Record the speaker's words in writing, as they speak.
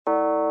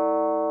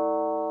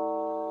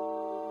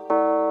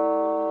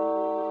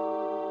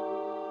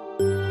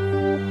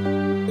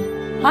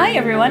Hi,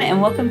 everyone,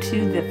 and welcome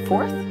to the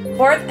fourth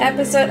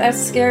episode of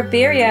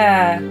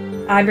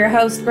Scareberia. I'm your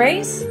host,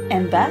 Grace.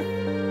 and Beth.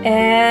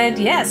 And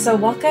yeah, so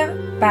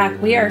welcome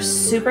back. We are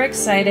super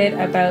excited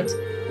about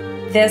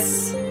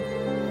this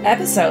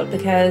episode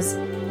because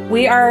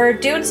we are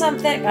doing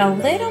something a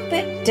little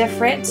bit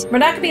different. We're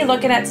not going to be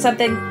looking at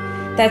something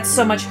that's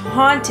so much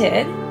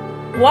haunted.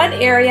 One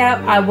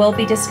area I will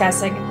be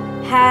discussing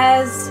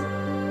has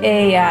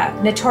a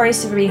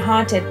notorious to be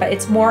haunted, but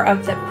it's more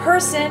of the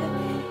person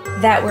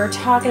that we're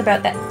talking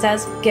about that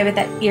does give it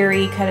that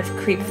eerie kind of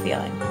creep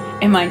feeling.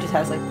 And mine just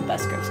has like the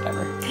best ghost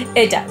ever.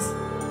 It does.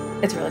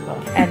 It's really cool.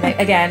 And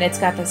again, it's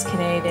got this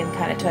Canadian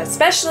kind of twist.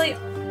 Especially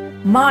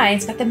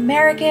mine's got the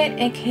American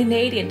and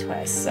Canadian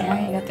twist. So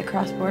Yeah, you got the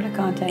cross-border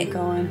content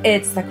going.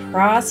 it's the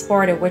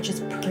cross-border, which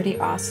is pretty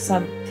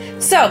awesome.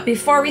 So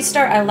before we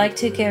start, I'd like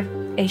to give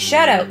a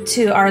shout out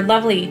to our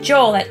lovely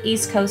Joel at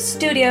East Coast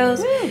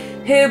Studios,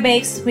 who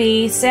makes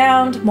me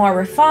sound more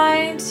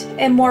refined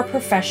and more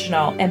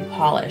professional and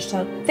polished.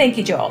 So thank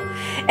you, Joel.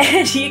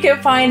 And you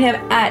can find him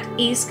at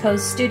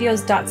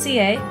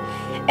eastcoaststudios.ca.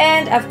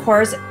 And of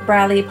course,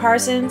 Bradley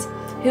Parsons,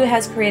 who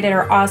has created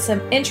our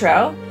awesome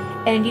intro.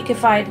 And you can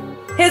find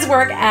his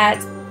work at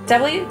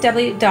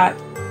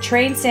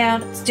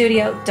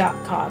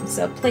www.trainsoundstudio.com.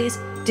 So please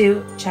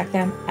do check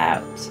them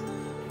out.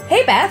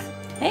 Hey, Beth.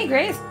 Hey,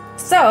 Grace.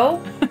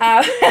 So,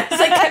 as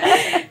this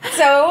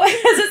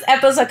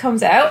episode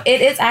comes out, it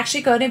is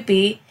actually going to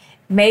be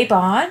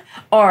Maybon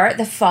or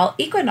the fall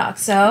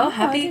equinox. So,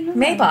 happy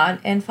Maybon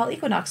and fall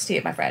equinox to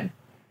you, my friend.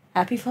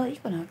 Happy fall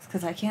equinox,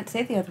 because I can't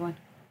say the other one.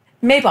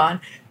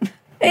 Maybon.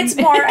 It's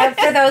more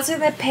for those in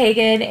the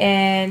pagan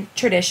and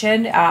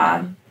tradition.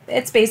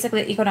 It's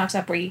basically equinox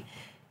up,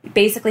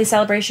 basically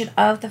celebration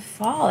of the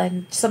fall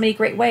and so many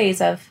great ways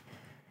of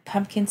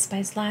pumpkin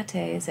spice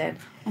lattes and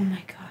Oh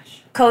my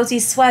gosh. cozy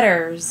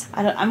sweaters.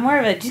 I'm more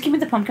of a, just give me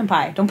the pumpkin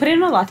pie. Don't put it in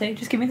my latte,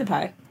 just give me the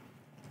pie.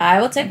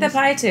 I will take the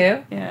pie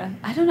too. Yeah.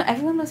 I don't know,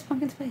 everyone loves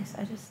pumpkin spice.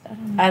 I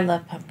don't know. I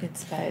love pumpkin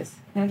spice.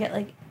 I'm gonna get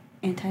like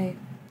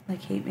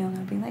hate mail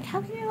now being like,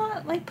 how can you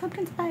not like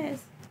pumpkin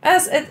spice?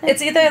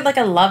 It's either like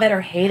a love it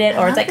or hate it,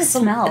 or it's love like the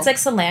smell. It's like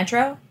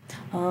cilantro.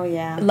 Oh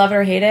yeah. Love it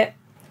or hate it.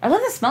 I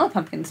love the smell of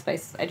pumpkin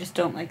spice. I just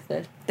don't like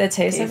the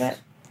Taste of it.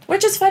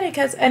 Which is funny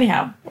because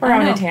anyhow, we're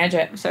on a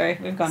tangent. Sorry,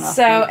 we've gone off.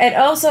 So, and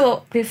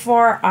also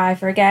before I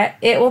forget,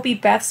 it will be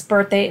Beth's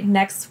birthday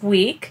next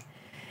week.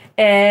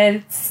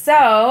 And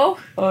so,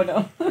 Oh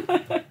no.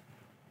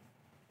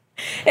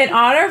 in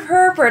honor of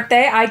her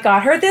birthday, I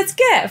got her this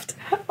gift.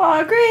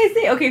 Oh,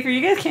 crazy. Okay, for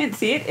you guys can't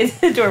see it,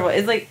 it's adorable.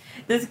 It's like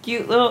this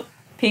cute little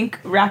pink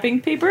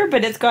wrapping paper,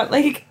 but it's got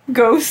like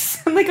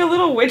ghosts and like a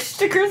little witch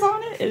stickers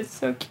on it. It's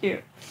so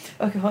cute.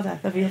 Okay, hold on.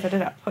 Let me put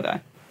it up. Hold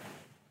on.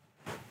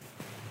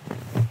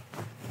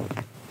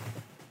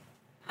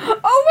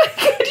 Oh my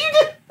god, you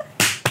did.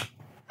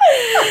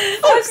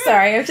 I'm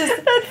sorry, I'm just...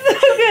 That's so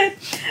good.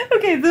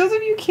 Okay, those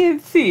of you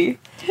can't see,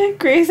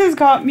 Grace has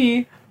got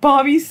me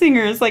Bobby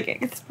Singer's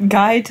like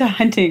guide to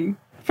hunting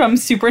from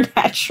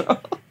Supernatural.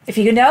 If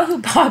you know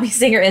who Bobby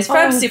Singer is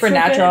from Oh,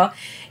 Supernatural, so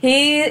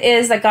he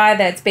is the guy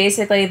that's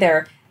basically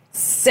their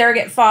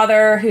surrogate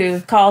father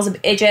who calls him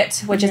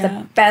Idjit, which is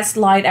the best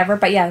line ever.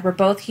 But yeah, we're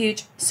both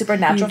huge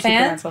Supernatural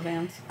fans.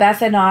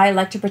 Beth and I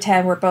like to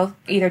pretend we're both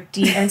either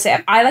Dean and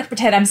Sam. I like to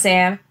pretend I'm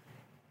Sam.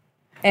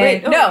 And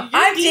Wait, no,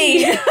 I'm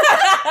Dean.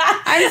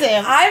 I'm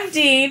Sam. I'm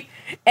Dean,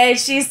 and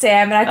she's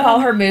Sam, and I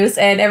call her Moose.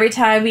 And every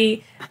time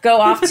we go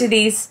off to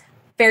these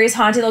various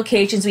haunted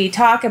locations we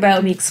talk about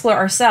and we explore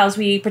ourselves,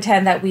 we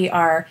pretend that we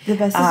are... The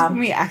best is when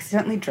we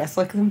accidentally dress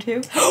like them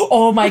too.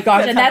 Oh my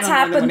gosh, and that's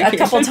happened a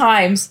couple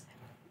times.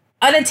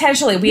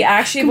 Unintentionally, we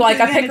actually like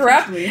I pick her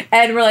up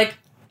and we're like,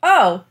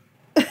 oh,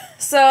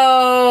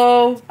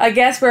 so I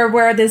guess we're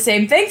wearing the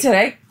same thing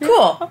today.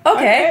 Cool,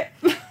 okay.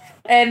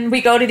 And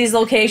we go to these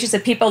locations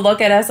and people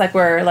look at us like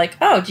we're like,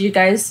 oh, do you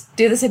guys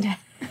do this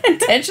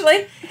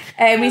intentionally?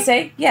 And we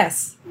say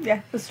yes.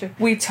 Yeah, that's true.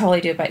 We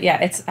totally do, but yeah,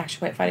 it's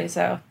actually quite funny.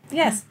 So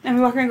yes, and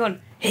we walk around going,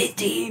 hey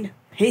Dean,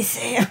 hey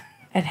Sam.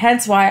 And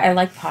hence why I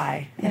like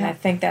pie. And I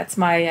think that's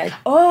my...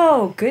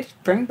 oh, good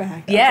bring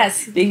back.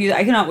 Yes. Thank you.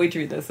 I cannot wait to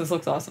read this. This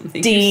looks awesome.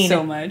 Thank Dean. you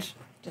so much.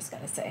 Just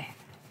gotta say.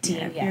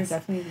 Dean, You're yes.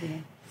 definitely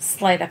Dean.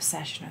 Slight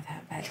obsession with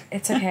that, but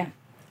it's okay.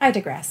 I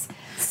digress.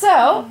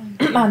 So,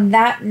 on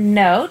that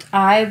note,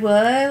 I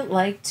would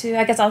like to...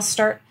 I guess I'll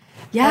start...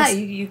 Yeah,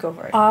 you go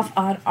for it. Off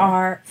on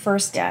our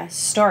first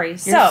story.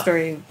 Your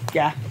story,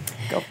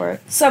 go for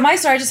it. So my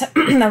story, just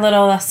a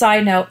little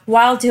side note,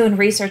 while doing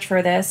research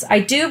for this,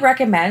 I do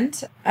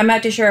recommend, I'm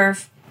not too sure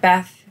if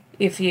Beth,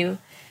 if you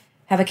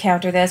have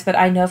encountered this, but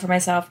I know for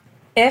myself,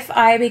 if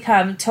I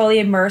become totally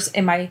immersed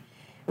in my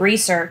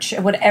research,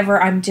 whatever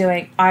I'm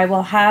doing, I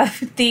will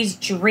have these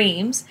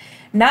dreams,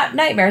 not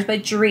nightmares,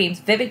 but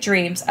dreams, vivid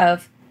dreams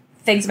of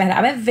things in my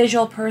head. I'm a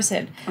visual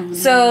person. Mm-hmm.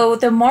 So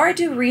the more I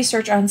do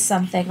research on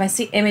something, if I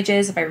see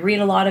images, if I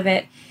read a lot of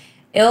it,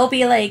 it'll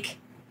be like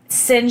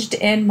singed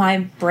in my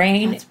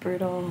brain. That's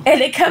brutal. And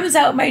it comes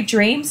out in my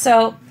dreams.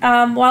 So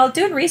while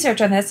doing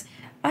research on this,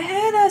 I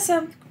had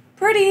some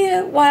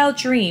pretty wild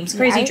dreams,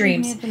 crazy I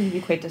dreams. think it can be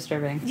quite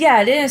disturbing.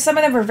 Yeah, it is. Some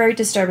of them were very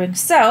disturbing.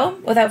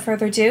 So, without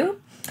further ado,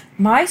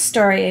 my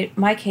story,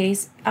 my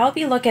case, I'll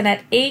be looking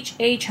at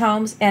H.H.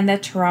 Holmes and the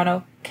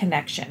Toronto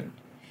Connection.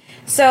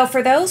 So,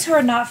 for those who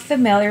are not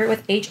familiar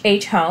with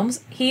H.H.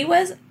 Holmes, he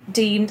was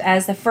deemed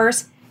as the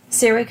first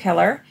serial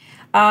killer.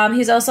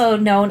 He's also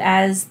known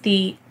as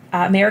the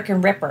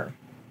American Ripper.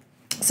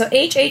 So,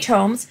 H.H.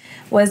 Holmes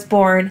was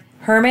born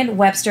Herman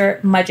Webster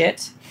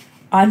Mudgett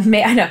on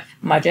May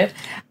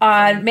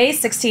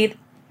 16th,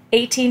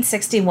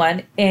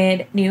 1861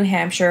 in New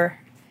Hampshire.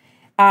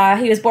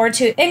 He was born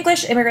to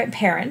English immigrant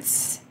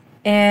parents,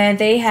 and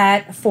they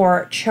had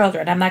 4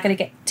 children. I'm not going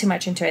to get too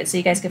much into it, so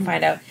you guys can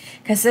find out,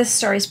 because this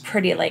story is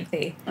pretty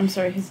lengthy. I'm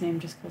sorry, his name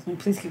just kills me.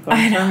 Please keep going.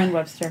 Herman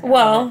Webster.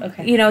 Well,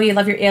 okay. you know you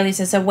love your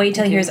aliases, so wait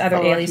till he hears other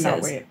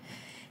aliases.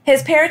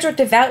 His parents were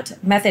devout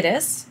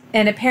Methodists,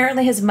 and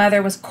apparently his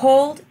mother was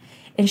cold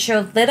and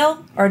showed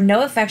little or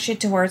no affection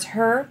towards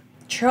her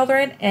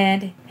children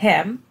and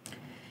him.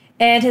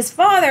 And his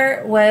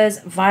father was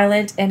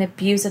violent and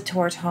abusive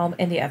towards Holmes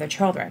and the other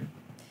children.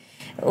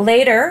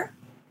 Later,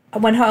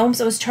 when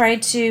Holmes was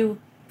trying to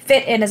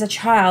fit in as a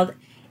child,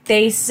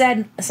 they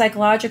said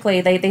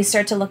psychologically, they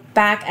start to look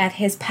back at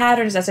his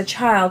patterns as a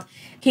child.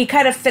 He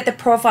kind of fit the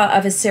profile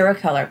of a serial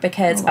killer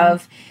because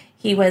of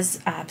he was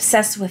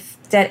obsessed with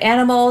dead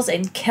animals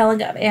and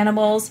killing of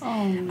animals.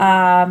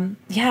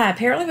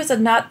 Apparently was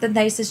not the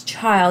nicest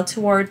child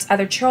towards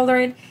other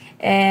children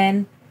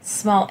and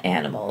small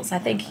animals. I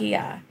think he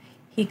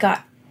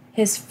got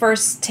his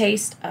first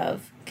taste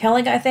of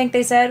killing, I think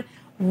they said,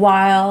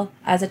 while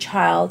as a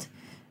child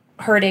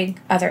hurting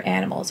other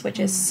animals, which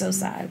is so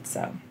sad.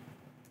 So,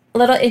 a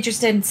little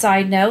interesting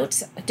side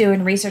note,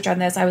 doing research on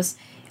this,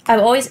 I'm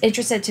always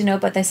interested to know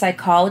about the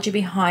psychology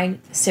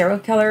behind serial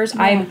killers.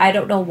 Yeah. I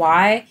don't know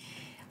why.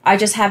 I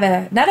just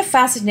have not a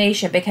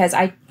fascination, because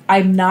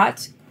I'm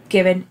not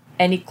given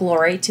any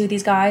glory to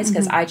these guys,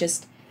 because I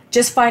just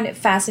find it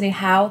fascinating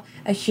how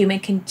a human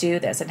can do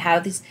this and how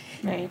these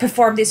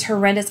perform these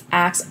horrendous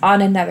acts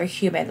on another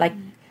human, like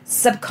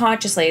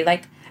subconsciously.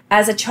 Like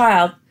as a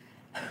child,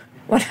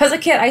 when I was a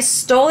kid, I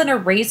stole an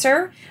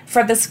eraser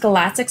from the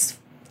Scholastic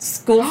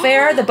school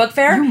fair, the book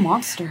fair. You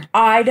monster.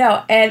 I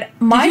know. And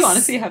did you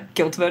honestly have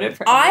guilt about it?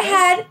 I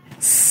had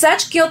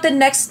such guilt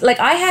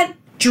I had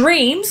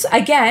dreams,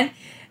 again,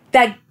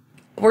 that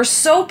were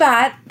so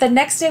bad. The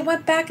next day I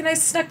went back and I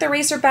snuck the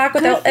eraser back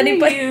without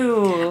anybody.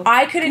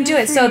 I couldn't do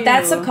it. So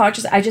that's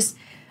subconscious. I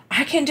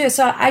can't do it.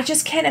 So I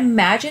just can't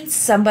imagine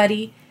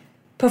somebody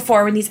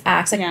performing these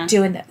acts,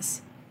 doing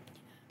this.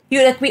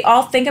 We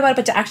all think about it,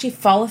 but to actually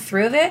follow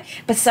through of it,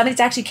 but somebody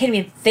actually can't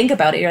even think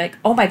about it. You're like,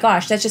 oh my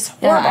gosh, that's just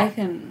horrible. Yeah, I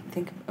can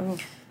think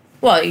of,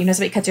 Well,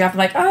 somebody cuts you off, I'm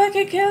like, oh, I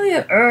can kill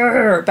you.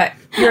 But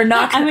you're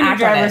not going to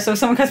act on it. I'm a driver, so if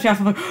someone cuts me off,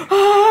 I'm like,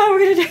 oh, we're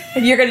going to die.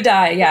 You're going to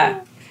die,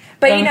 yeah.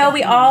 But,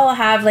 we all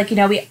have, we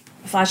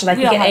flash, we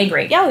get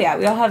angry. Yeah,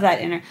 we all have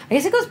that inner. I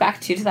guess it goes back,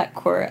 to that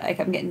core,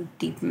 I'm getting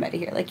deep meta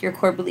here. Your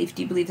core belief,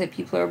 do you believe that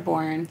people are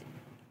born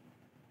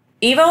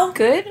evil?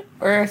 Good?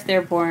 Or if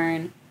they're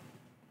born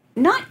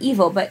not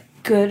evil, but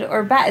good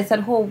or bad? It's that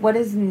whole, what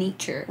is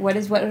nature? What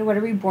are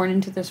we born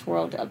into this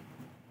world of?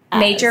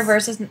 Nature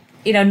versus,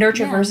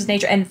 nurture versus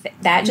nature. And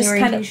that just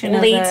kind of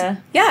leads.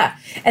 And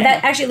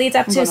that actually leads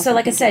up to, so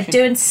like I said,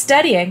 doing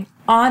studying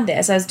on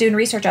this. I was doing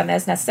research on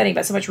this, not studying,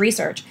 but so much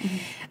research.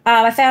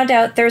 I found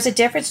out there's a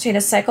difference between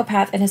a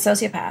psychopath and a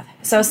sociopath.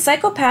 So a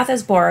psychopath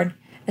is born,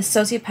 a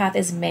sociopath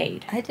is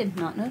made. I did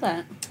not know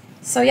that.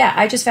 So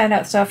I just found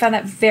out. So I found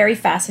that very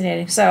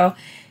fascinating. So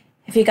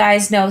if you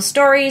guys know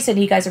stories and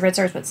you guys have read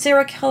stories about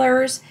serial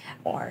killers,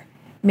 or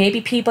maybe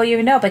people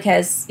you know,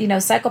 because,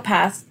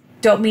 psychopaths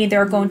don't mean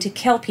they're going to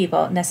kill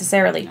people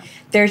necessarily. No.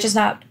 They're just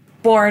not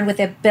born with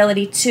the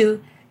ability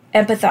to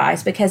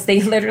empathize, because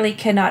they literally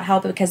cannot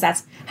help it, because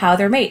that's how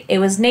they're made. It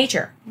was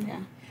nature.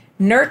 Yeah.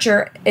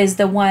 Nurture is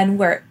the one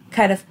where it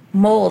kind of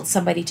molds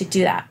somebody to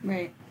do that.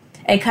 Right.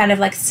 And kind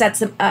of sets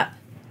them up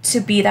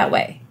to be that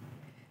way.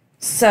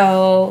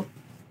 So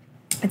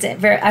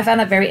I found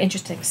that very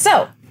interesting.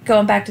 So,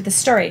 going back to the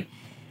story,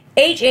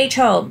 H.H.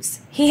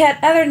 Holmes, he had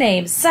other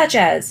names such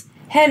as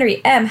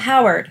Henry M.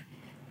 Howard,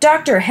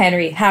 Dr.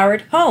 Henry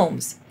Howard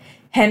Holmes,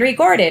 Henry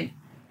Gordon,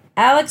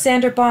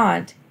 Alexander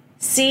Bond,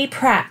 C.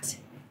 Pratt,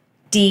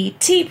 D.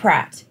 T.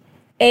 Pratt,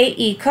 A.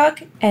 E.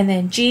 Cook, and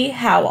then G.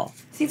 Howell.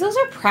 See, those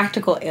are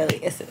practical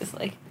aliases.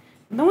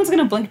 No one's going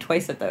to blink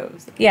twice at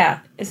those. Yeah.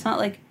 It's not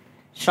like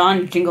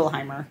Sean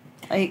Jingleheimer.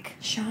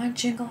 Sean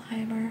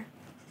Jingleheimer.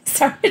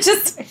 Sorry,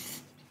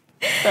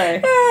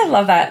 Sorry. I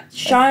love that.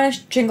 Sean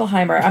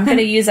Jingleheimer. I'm going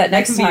to use that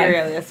next time. That can be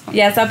your alias.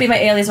 Yes, that'll be my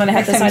alias when I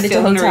have to sign into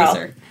a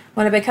hotel.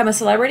 When I become a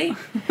celebrity?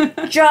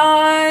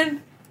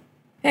 John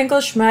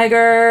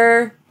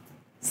Hinkelschmeiger,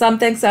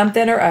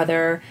 something or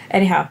other.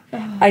 Anyhow,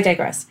 I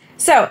digress.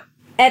 So,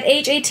 at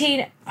age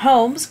 18,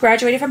 Holmes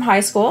graduated from high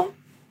school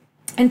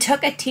and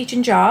took a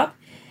teaching job.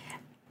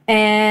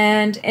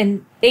 And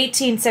in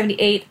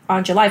 1878,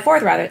 on July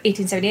 4th,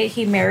 1878,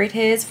 he married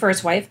his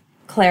first wife,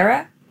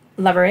 Clara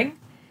Lovering.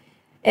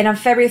 And on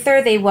February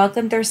 3rd, they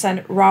welcomed their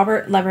son,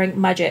 Robert Levering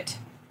Mudgett.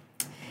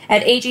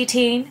 At age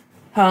 18,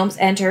 Holmes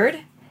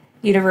entered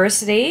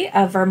University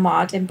of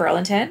Vermont in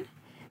Burlington,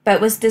 but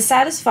was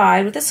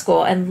dissatisfied with the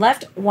school and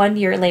left 1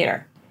 year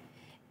later.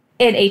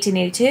 In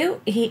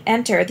 1882, he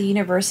entered the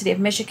University of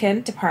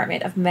Michigan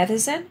Department of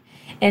Medicine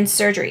and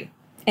Surgery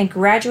and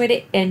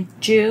graduated in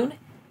June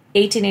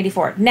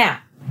 1884. Now,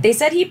 they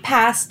said he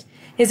passed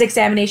his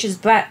examinations,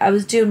 but I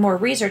was doing more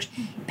research.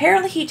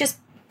 Apparently, he just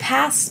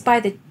passed by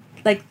the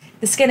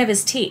skin of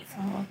his teeth.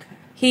 Oh, okay.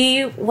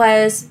 He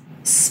was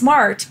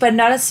smart, but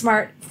not as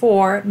smart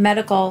for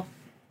medical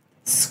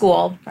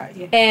school. Right,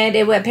 yeah. And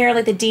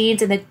apparently the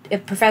deans and the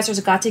professors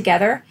got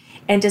together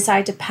and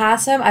decided to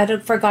pass him. I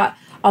forgot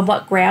on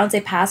what grounds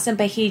they passed him,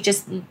 but he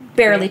just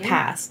barely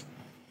passed.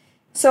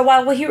 So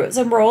while he was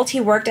enrolled, he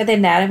worked at the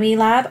anatomy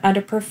lab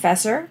under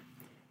professor.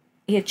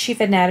 He had chief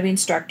anatomy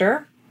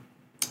instructor.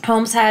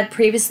 Holmes had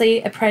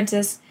previously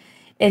apprenticed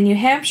in New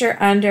Hampshire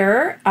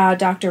under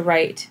Dr.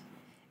 Wright.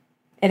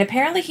 And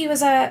apparently he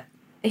was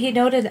he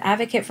noted an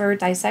advocate for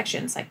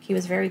dissections. Like, he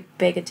was very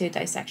big into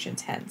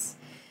dissections, hence.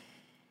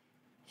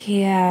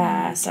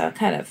 Yeah, so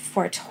kind of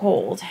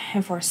foretold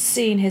and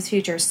foreseen his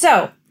future.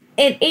 So,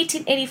 in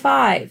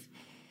 1885,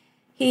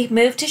 he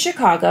moved to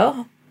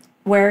Chicago,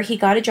 where he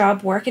got a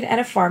job working at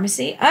a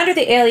pharmacy under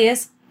the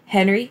alias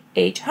Henry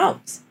H.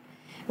 Holmes.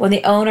 When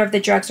the owner of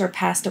the drugstore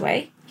passed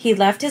away, he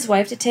left his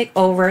wife to take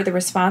over the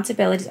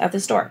responsibilities of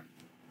the store.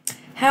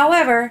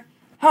 However,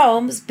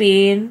 Holmes,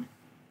 being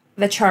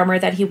the charmer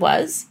that he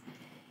was,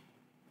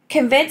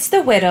 convinced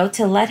the widow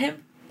to let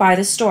him buy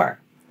the store.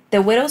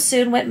 The widow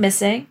soon went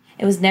missing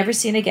and was never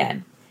seen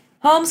again.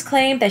 Holmes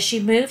claimed that she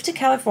moved to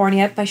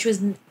California, but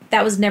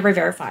that was never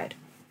verified.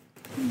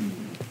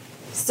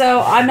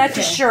 So I'm not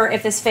too sure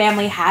if this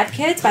family had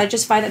kids, but I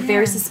just find it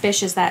very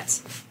suspicious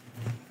that,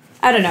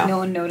 I don't know. No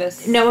one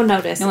noticed. No one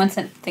noticed. No one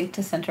think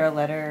to send her a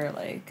letter,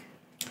 like...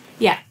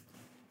 Yeah.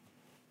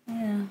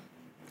 Yeah.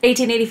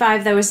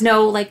 1885, there was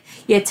no,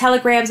 you had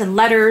telegrams and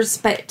letters,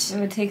 but... It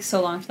would take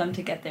so long for them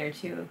to get there,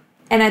 too.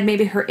 And at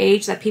maybe her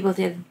age that people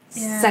did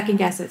second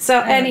guess it. So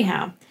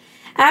anyhow,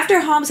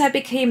 after Holmes had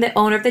become the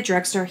owner of the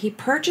drugstore, he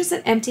purchased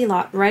an empty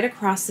lot right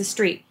across the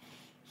street.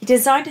 He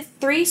designed a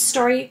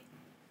 3-story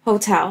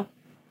hotel,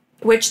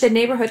 which the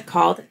neighborhood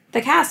called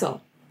the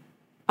Castle.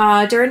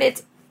 During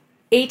its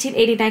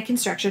 1889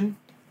 construction,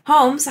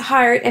 Holmes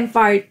hired and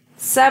fired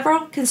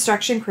several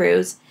construction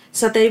crews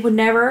so they would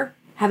never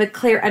have a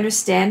clear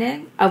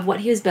understanding of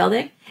what he was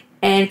building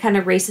and kind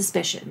of raise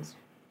suspicions.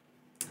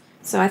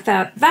 So I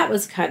thought that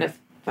was kind of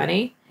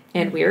funny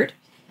and weird.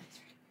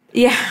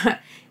 Yeah.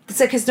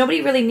 So, because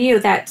nobody really knew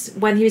that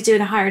when he was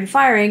doing a hiring and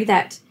firing,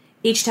 that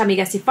each time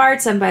he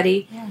fired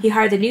somebody, he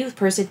hired the new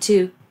person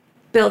to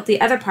build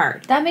the other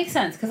part. That makes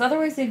sense, because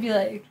otherwise they'd be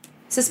like...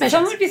 Suspicious.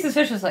 Someone would be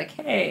suspicious, like,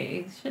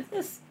 hey, should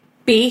this...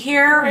 be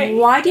here? Right.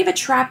 Why do you have a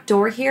trap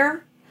door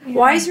here? Yeah.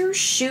 Why is there a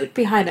chute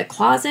behind a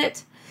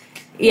closet?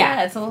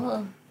 Yeah, it's a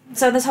little...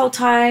 So this whole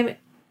time,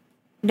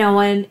 no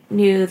one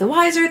knew the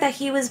wiser that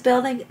he was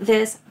building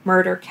this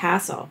murder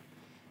castle.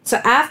 So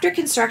after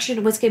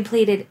construction was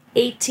completed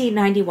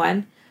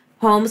 1891,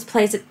 Holmes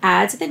placed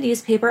ads in the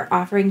newspaper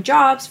offering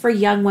jobs for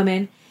young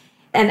women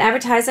and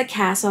advertised the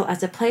castle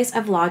as a place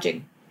of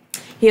lodging.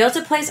 He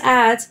also placed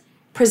ads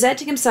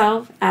presenting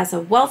himself as a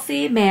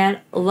wealthy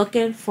man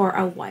looking for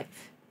a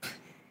wife.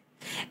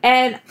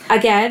 And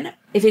again,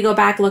 if you go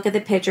back, look at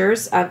the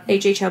pictures of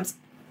H.H. Holmes,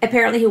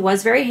 apparently he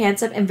was very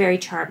handsome and very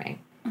charming.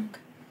 Okay.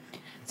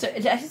 So I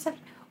just have...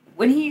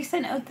 When he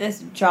sent out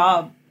this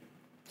job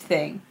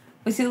thing,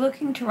 was he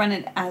looking to run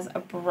it as a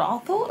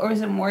brothel, or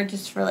is it more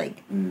just for,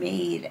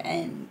 maid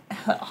and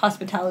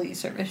hospitality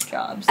service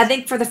jobs? I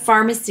think for the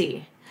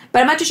pharmacy.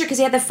 But I'm not too sure because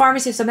he had the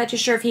pharmacy, so I'm not too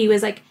sure if he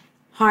was,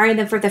 hiring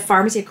them for the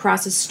pharmacy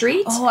across the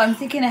street. Oh, I'm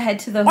thinking ahead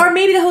to the... Or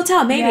maybe the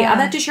hotel, maybe. Yeah. I'm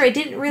not too sure. It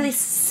didn't really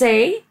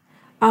say.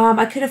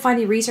 I couldn't find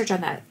any research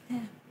on that. Yeah.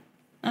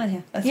 Oh,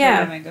 yeah. That's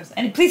where my mind goes.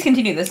 And please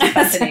continue. This is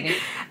fascinating.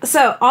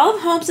 So, all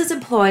of Holmes's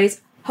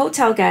employees,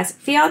 hotel guests,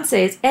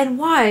 fiancés, and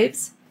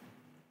wives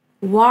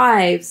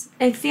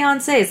and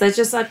fiancés, let's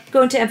just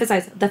going to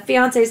emphasize, the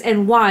fiancés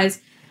and wives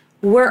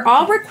were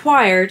all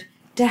required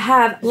to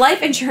have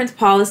life insurance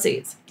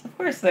policies. Of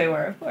course they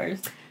were, of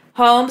course.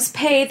 Holmes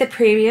paid the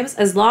premiums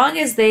as long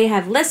as they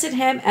have listed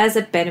him as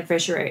a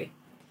beneficiary.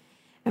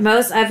 And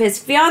most of his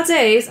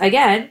fiancés,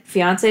 again,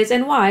 fiancés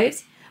and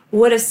wives,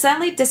 would have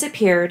suddenly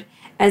disappeared,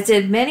 as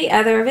did many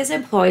other of his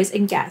employees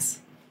and guests.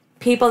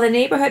 People in the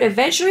neighborhood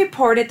eventually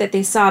reported that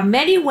they saw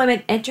many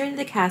women entering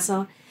the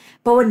castle,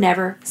 but would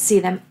never see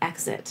them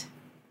exit.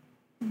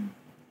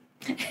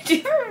 Do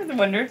you ever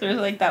wonder if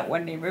there's that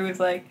one neighbor who's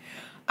like,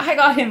 I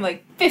got him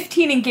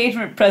 15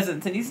 engagement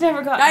presents and he's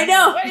never got... I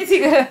know! What is he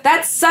gonna...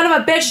 That son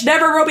of a bitch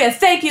never wrote me a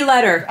thank you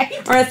letter.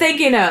 Right? Or a thank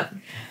you note.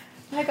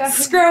 I got him.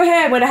 Screw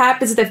him when it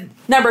happens to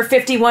number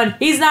 51.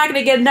 He's not going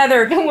to get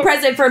another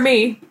present from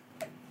me.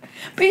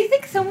 But you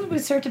think someone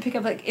would start to pick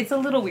up, it's a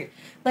little weird.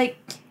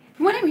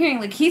 From what I'm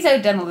hearing, he's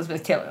outdone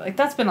Elizabeth Taylor.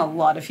 That's been a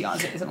lot of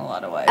fiancés and a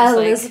lot of wives.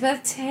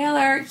 Elizabeth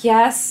Taylor,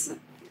 yes.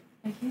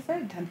 Like, he's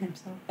outdone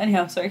himself.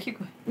 Anyhow, sorry, keep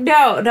going.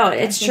 No,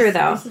 it's true,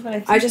 though. This is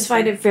what I just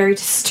find it very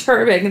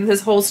disturbing in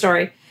this whole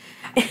story.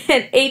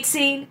 In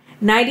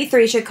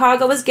 1893,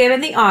 Chicago was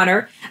given the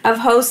honor of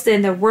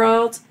hosting the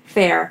World's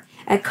Fair,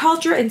 a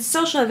cultural and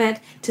social event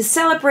to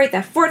celebrate the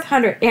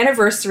 400th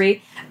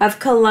anniversary of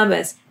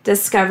Columbus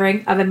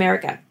discovering of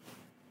America.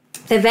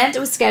 The event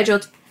was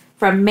scheduled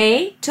from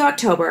May to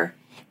October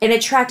and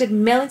attracted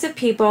millions of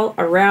people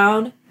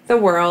around the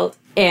world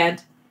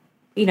and,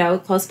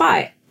 close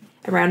by,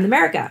 around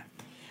America.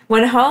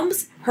 When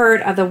Holmes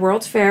heard of the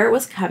World's Fair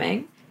was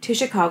coming to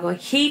Chicago,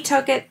 he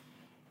took it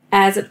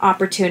as an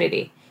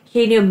opportunity.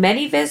 He knew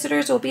many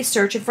visitors would be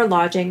searching for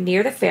lodging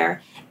near the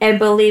fair and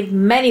believed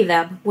many of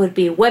them would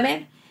be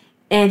women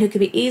and who could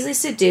be easily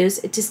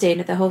seduced into staying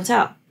at the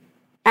hotel.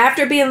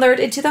 After being lured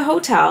into the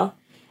hotel,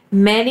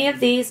 many of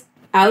these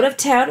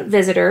out-of-town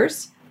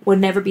visitors would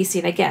never be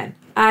seen again.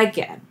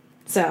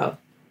 So,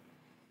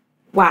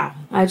 wow.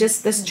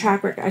 This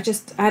track record,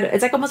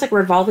 it's like almost like a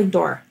revolving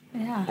door.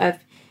 Yeah.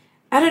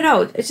 I don't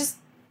know. It's just,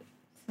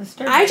 for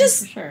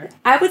sure.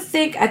 I would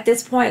think at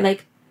this point,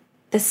 like,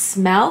 the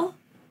smell.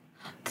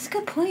 That's a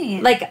good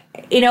point. Like,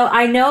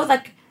 I know,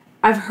 like,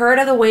 I've heard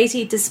of the ways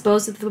he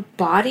disposed of the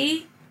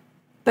body,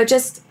 but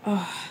just,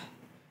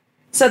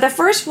 So the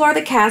first floor of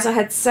the castle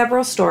had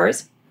several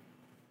stores.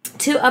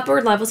 2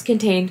 upper levels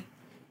contained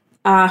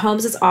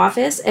Holmes's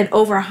office and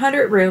over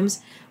 100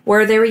 rooms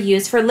where they were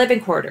used for living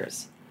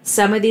quarters.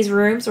 Some of these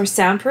rooms were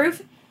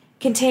soundproof,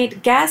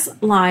 contained gas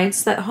lines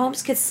so that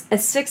Holmes could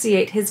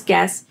asphyxiate his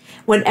guests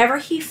whenever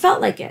he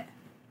felt like it.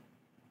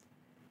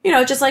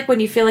 Just like when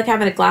you feel like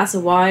having a glass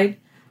of wine,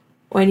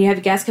 when you have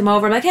a guest come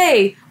over, I'm like,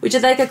 hey, would you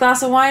like a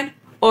glass of wine?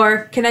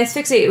 Or can I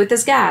asphyxiate with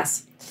this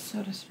gas?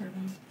 So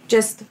disturbing.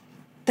 Just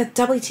the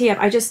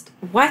WTF.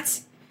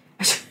 What?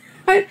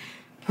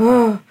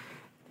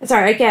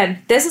 Sorry,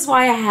 again, this is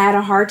why I had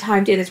a hard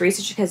time doing this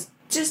research, because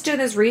just doing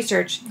this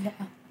research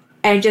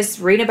and just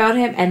reading about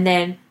him and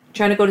then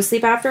trying to go to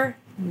sleep after,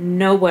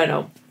 no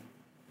bueno.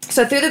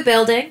 So through the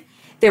building,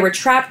 there were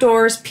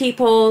trapdoors,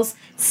 peepholes,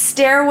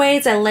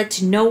 stairways that led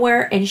to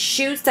nowhere, and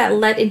chutes that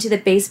led into the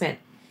basement.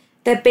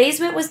 The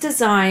basement was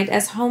designed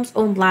as Holmes'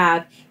 own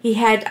lab. He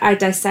had a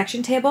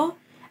dissection table,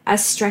 a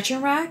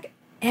stretching rack,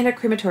 and a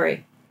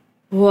crematory.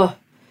 Whoa.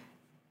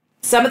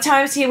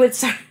 Sometimes he would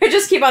I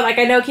keep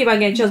on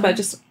getting chills, but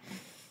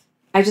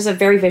I'm just a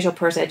very visual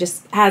person.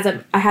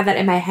 I have that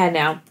in my head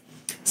now.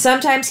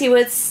 Sometimes he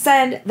would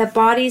send the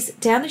bodies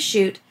down the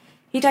chute.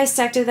 He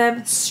dissected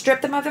them,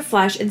 stripped them of their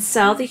flesh, and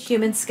sell the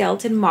human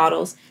skeleton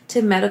models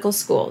to medical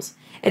schools.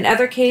 In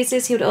other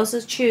cases, he would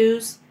also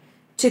choose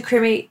to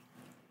cremate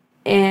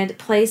and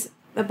place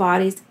the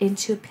bodies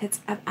into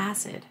pits of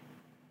acid.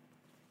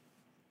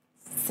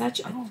 Such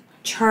a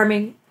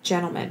charming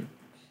gentleman.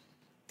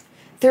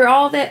 Through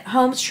all that,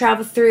 Holmes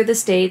traveled through the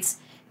states,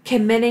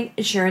 committing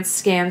insurance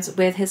scams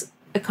with his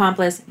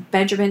accomplice,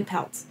 Benjamin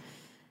Peltz.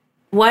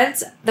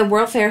 Once the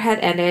World Fair had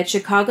ended,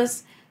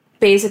 Chicago's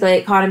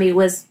economy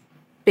was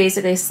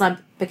basically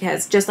slumped,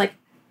 because just like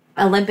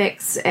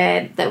Olympics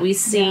and that we've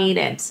seen,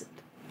 and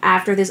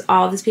after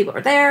all these people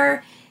were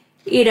there,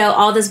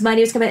 all this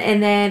money was coming,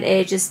 and then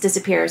it just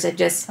disappears, and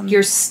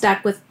you're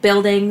stuck with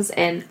buildings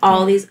and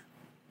all these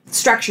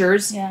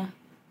structures. Yeah.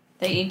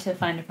 That you need to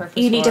find a purpose for.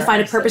 You need to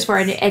find a purpose for,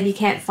 and you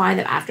can't find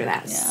them after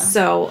that. Yeah.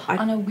 So,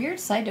 on a weird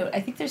side note,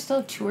 I think there's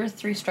still 2 or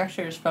 3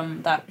 structures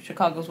from that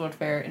Chicago's World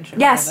Fair in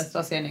Chicago that's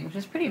still standing, which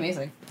is pretty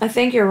amazing. I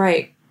think you're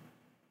right.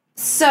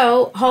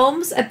 So,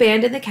 Holmes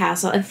abandoned the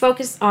castle and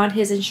focused on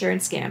his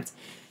insurance scams.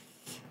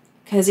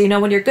 Because,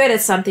 when you're good at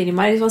something, you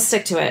might as well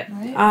stick to it.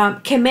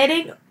 Right.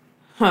 Committing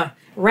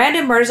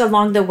random murders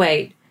along the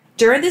way.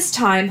 During this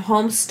time,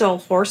 Holmes stole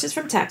horses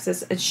from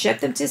Texas and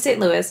shipped them to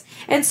St. Louis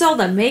and sold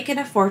them, making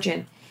a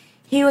fortune.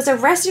 He was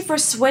arrested for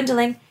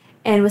swindling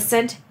and was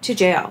sent to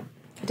jail.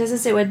 It doesn't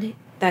say when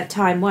that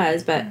time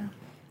was, but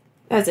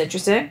that's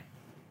interesting.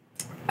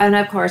 And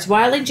of course,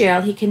 while in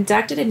jail, he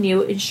conducted a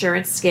new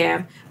insurance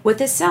scam with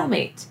his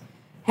cellmate,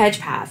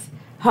 Hedgepath.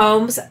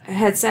 Holmes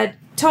had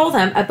told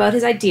him about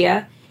his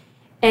idea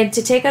and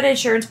to take out an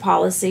insurance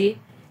policy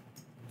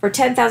for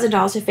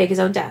 $10,000 to fake his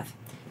own death,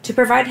 to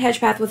provide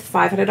Hedgepath with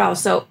 $500.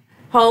 So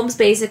Holmes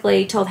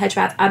basically told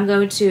Hedgepath, I'm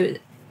going to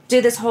do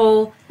this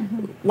whole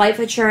life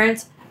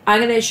insurance. I'm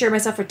going to insure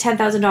myself for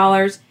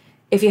 $10,000.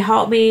 If you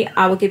help me,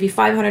 I will give you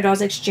 $500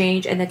 in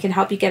exchange, and that can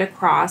help you get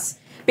across.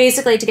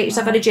 Basically, to get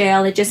yourself out of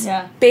jail. It just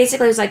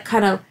basically was like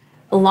kind of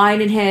a line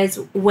in his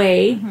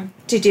way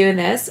to doing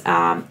this.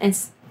 And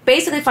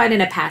basically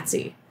finding a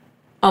patsy.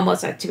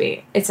 Almost like to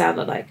me, it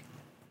sounded like.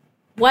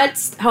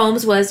 Once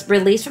Holmes was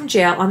released from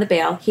jail on the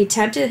bail, he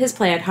attempted his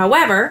plan.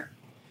 However,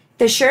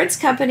 the insurance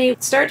company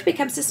started to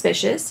become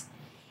suspicious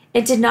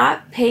and did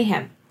not pay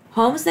him.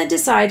 Holmes then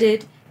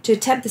decided to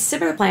attempt a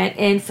similar plan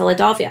in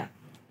Philadelphia.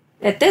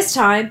 At this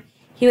time,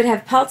 he would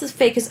have Peltz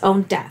fake his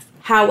own death.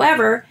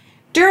 However,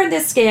 during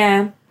this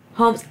scam,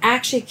 Holmes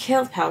actually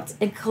killed Peltz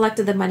and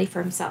collected the money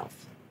for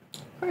himself.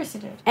 Of course he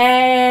did.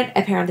 And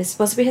apparently it's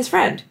supposed to be his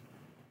friend.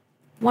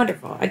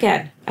 Wonderful.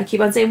 Again, I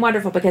keep on saying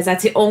wonderful because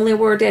that's the only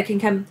word that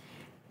can come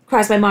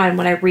cross my mind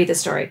when I read the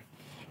story.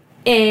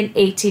 In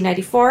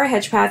 1894,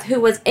 Hedgepath, who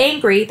was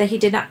angry that he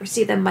did not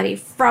receive the money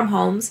from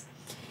Holmes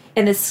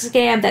in the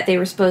scam that they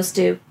were supposed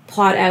to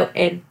plot out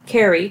and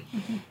carry,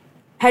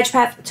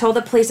 Hedgepath told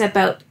the police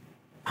about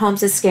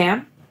Holmes'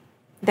 scam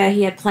that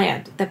he had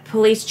planned. The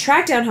police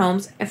tracked down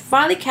Holmes and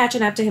finally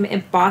catching up to him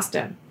in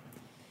Boston.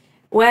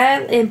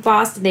 Well, in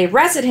Boston, they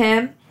arrested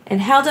him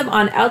and held him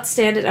on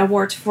outstanding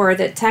awards for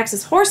the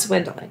Texas horse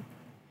swindling.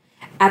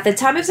 At the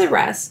time of his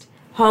arrest,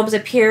 Holmes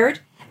appeared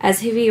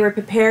as if he were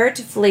prepared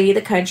to flee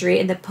the country,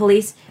 and the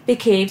police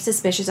became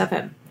suspicious of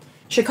him.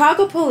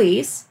 Chicago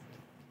police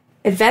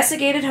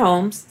investigated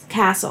Holmes'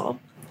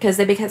 castle because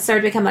they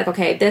started to become like,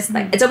 okay, this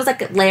it's almost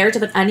like layers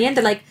of an onion.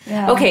 They're like,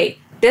 okay,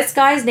 this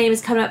guy's name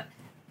is coming up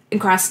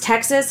across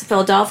Texas,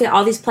 Philadelphia,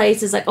 all these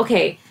places. Like,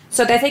 okay,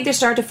 so I think they're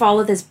starting to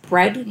follow this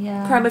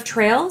breadcrumb of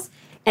trails,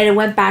 and it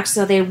went back.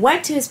 So they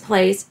went to his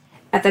place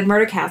at the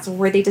murder castle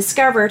where they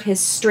discovered his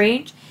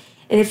strange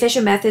and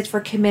efficient methods for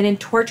committing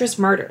torturous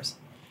murders.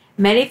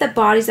 Many of the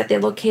bodies that they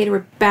located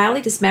were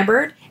badly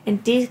dismembered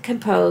and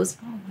decomposed.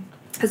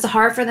 It's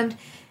hard for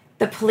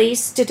the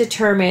police, to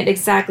determine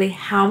exactly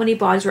how many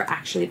bodies were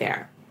actually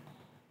there.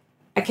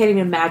 I can't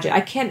even imagine.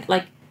 I can't,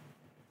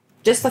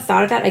 just the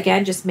thought of that,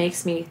 again, just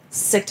makes me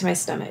sick to my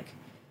stomach.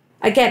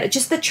 Again,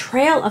 just the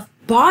trail of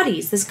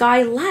bodies this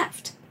guy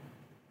left.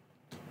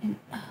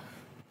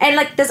 And,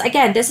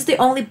 this is the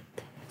only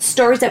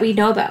stories that we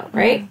know about,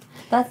 right?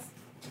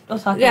 We'll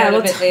talk about it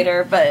a bit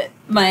later, but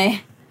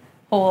my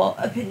whole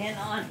opinion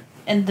on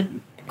and the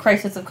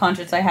crisis of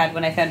conscience I had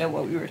when I found out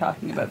what we were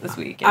talking about this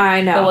week.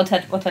 I know.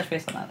 But we'll touch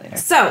base on that later.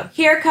 So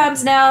here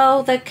comes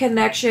now the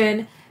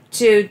connection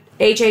to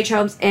H.H.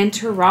 Holmes in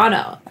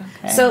Toronto.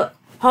 Okay. So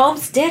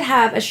Holmes did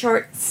have a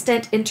short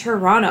stint in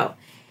Toronto.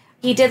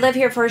 He did live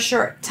here for a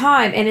short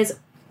time, and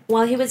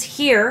while he was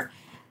here,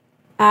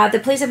 the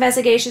police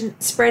investigation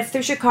spread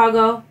through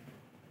Chicago,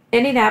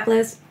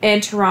 Indianapolis,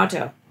 and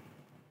Toronto.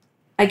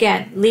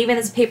 Again, leaving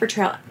this paper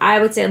trail, I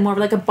would say more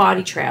like a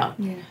body trail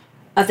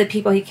of the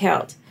people he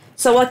killed.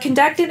 So while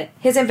conducting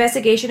his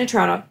investigation in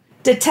Toronto,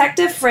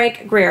 Detective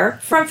Frank Greer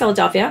from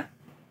Philadelphia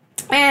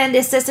and the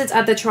assistance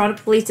of the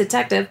Toronto police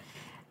detective,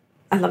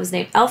 I love his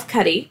name, Elf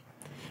Cuddy,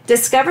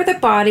 discovered the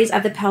bodies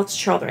of the Peltz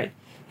children,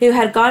 who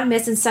had gone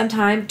missing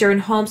sometime during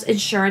Holmes'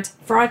 insurance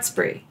fraud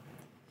spree.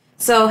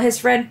 So his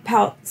friend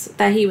Peltz,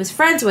 that he was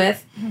friends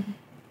with,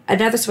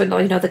 another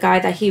swindler, the guy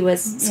that he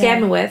was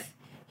scamming with,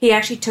 he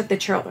actually took the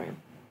children.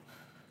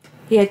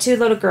 He had 2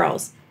 little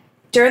girls.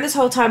 During this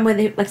whole time when,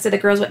 the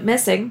girls went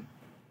missing,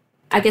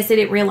 I guess they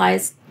didn't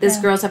realize these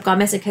girls have gone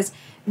missing because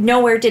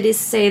nowhere did it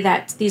say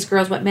that these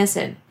girls went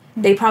missing.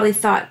 They probably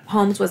thought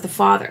Holmes was the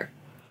father.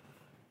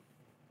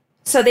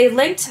 So they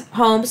linked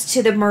Holmes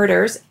to the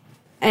murders,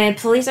 and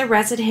police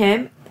arrested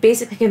him,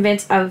 basically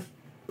convinced of,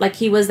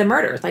 he was the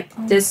murderer.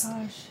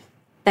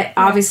 That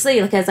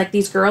obviously, because,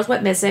 these girls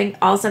went missing,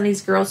 all of a sudden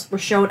these girls were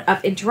showing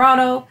up in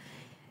Toronto,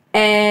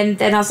 and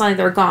then all of a sudden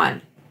they were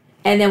gone.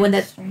 And then when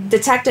the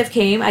detective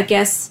came, I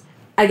guess,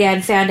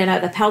 again, found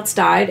out that Peltz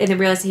died, and then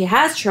realized he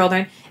has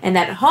children, and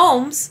that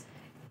Holmes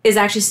is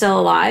actually still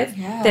alive,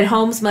 then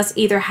Holmes must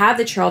either have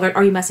the children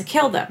or he must have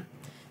killed them.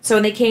 So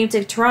when they came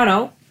to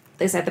Toronto,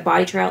 they said the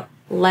body trail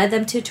led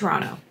them to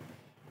Toronto.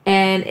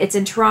 And it's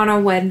in Toronto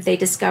when they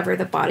discover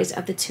the bodies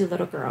of the 2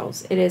 little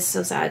girls. It is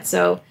so sad.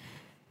 So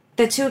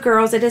the 2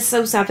 girls, it is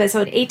so sad.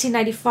 So in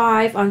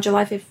 1895, on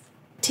July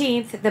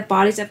 15th, the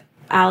bodies of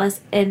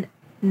Alice and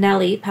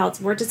Nellie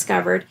Peltz were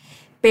discovered,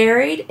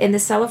 buried in the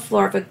cellar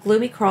floor of a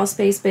gloomy crawl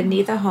space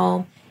beneath a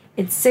home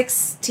in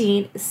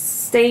 16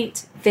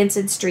 St.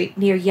 Vincent Street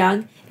near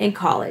Yonge and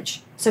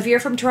College. So if you're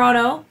from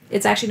Toronto,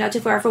 it's actually not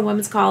too far from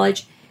Women's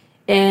College,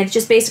 and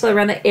just basically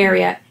around the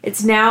area.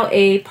 It's now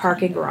a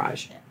parking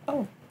garage.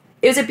 Oh.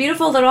 It was a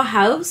beautiful little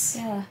house.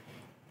 Yeah.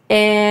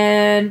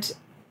 And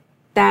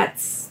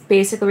that's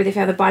basically where they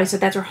found the body. So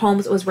that's where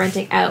Holmes was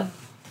renting out.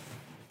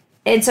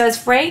 And so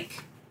as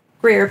Frank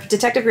Greer,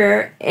 Detective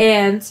Greer,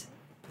 and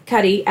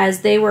Cuddy,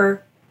 as they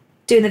were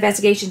doing the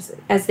investigations,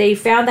 as they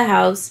found the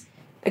house,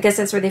 I guess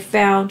that's where they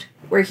found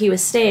where he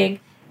was staying,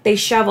 they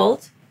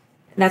shoveled,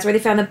 and that's where they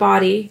found the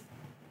body,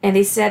 and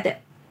they said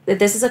that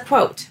this is a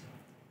quote.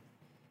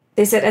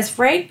 They said, as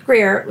Frank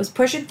Greer was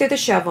pushing through the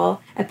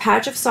shovel, a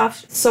patch of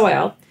soft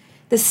soil,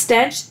 the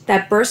stench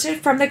that bursted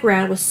from the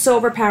ground was so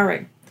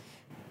overpowering.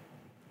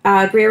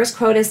 Greer was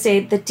quoted as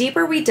saying, the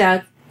deeper we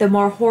dug, the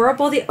more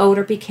horrible the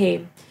odor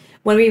became.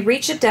 When we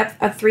reached a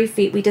depth of 3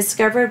 feet, we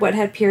discovered what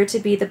had appeared to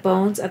be the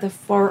bones of the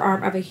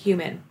forearm of a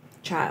human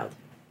child.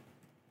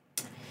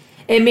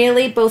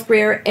 Immediately, both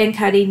Greer and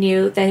Cuddy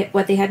knew that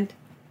what they had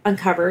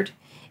uncovered.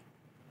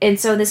 And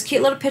so this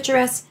cute little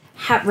picturesque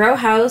row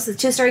house, the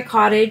 2-story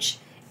cottage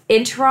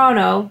in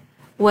Toronto,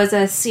 was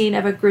a scene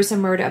of a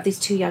gruesome murder of these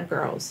 2 young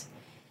girls.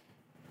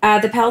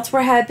 The Peltz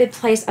had been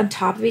placed on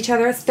top of each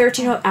other.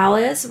 13-year-old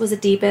Alice was the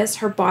deepest.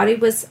 Her body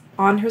was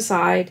on her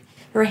side.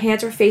 Her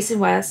hands were facing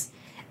west.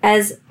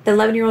 As the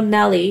 11-year-old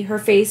Nellie, her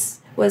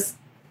face was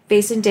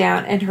facing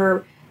down and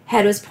her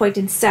head was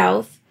pointing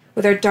south,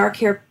 with her dark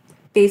hair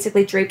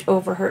basically draped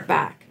over her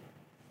back.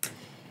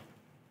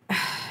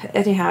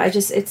 anyhow,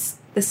 it's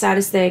the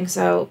saddest thing.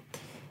 So,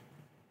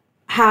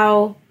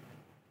 how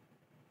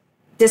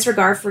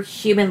disregard for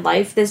human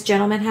life this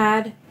gentleman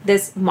had,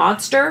 this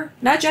monster,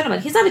 not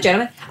gentleman. He's not a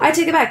gentleman. I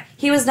take it back.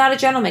 He was not a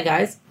gentleman,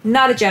 guys.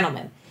 Not a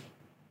gentleman.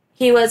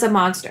 He was a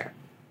monster.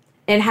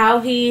 And how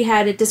he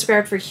had a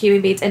disregard for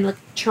human beings and like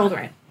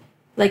children.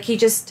 Like he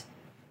just,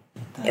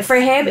 for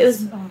him, it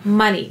was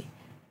money.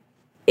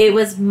 It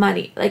was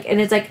money. Like, and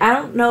it's like, I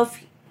don't know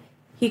if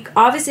he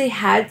obviously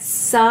had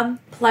some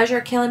pleasure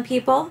killing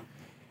people.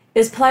 It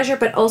was pleasure,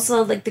 but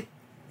also like the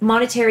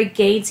monetary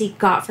gains he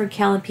got from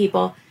killing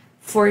people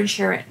for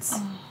insurance.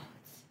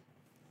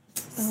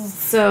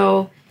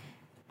 So,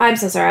 I'm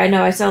so sorry. I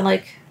know I sound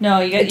like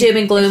doom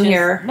and gloom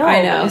here. No,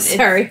 I know.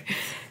 Sorry.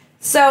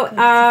 So,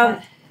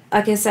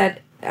 like I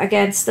said,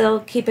 again, still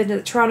keeping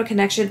the Toronto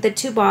connection, the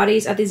two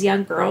bodies of these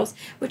young girls,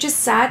 which is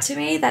sad to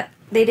me that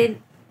they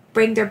didn't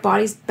bring their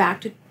bodies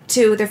back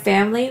to their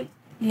family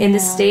in the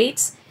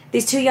States.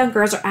 These two young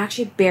girls are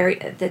actually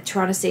buried at the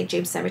Toronto St.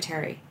 James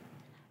Cemetery.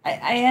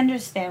 I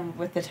understand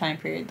with the time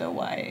period, though,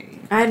 why.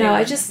 I know,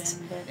 I think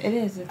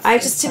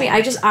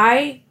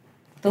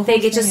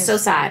it's just so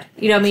sad.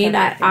 You know what I mean?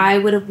 That I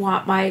would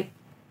want my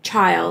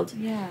child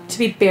to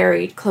be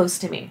buried close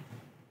to me.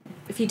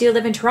 If you do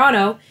live in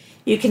Toronto,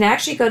 you can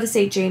actually go to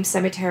St. James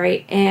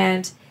Cemetery,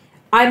 and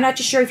I'm not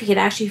too sure if you can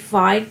actually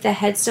find the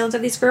headstones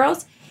of these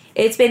girls.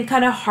 It's been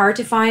kind of hard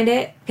to find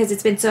it because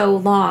it's been so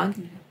long.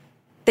 Mm-hmm.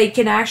 They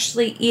can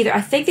actually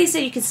I think they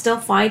said you can still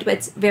find, but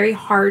it's very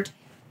hard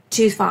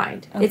to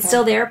find. Okay. It's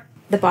still there.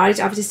 The body's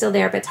obviously still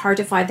there, but it's hard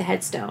to find the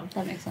headstone.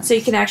 That makes sense. So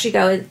you can actually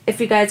go,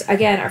 if you guys,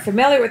 again, are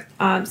familiar with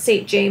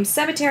St. James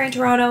Cemetery in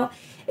Toronto,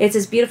 it's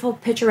this beautiful,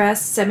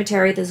 picturesque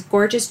cemetery, this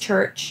gorgeous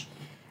church.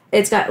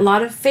 It's got a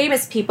lot of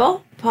famous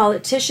people,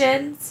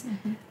 politicians,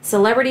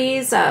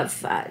 celebrities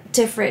of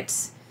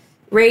different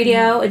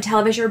radio and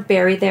television are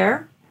buried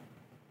there.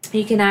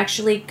 You can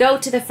actually go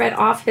to the front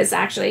office,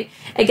 actually,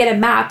 and get a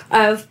map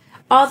of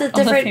all the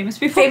different famous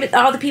people?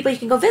 All the people you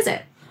can go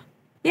visit.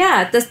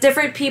 Yeah, there's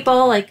different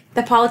people, like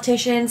the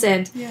politicians,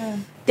 and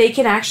they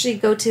can actually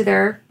go to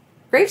their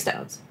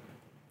gravestones.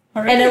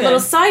 And a little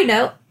side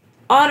note,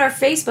 on our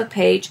Facebook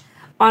page,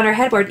 on our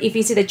headboard, if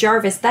you see the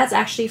Jarvis, that's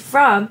actually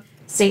from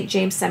St.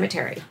 James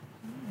Cemetery.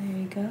 There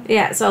you go.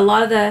 Yeah, so a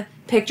lot of the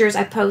pictures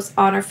I post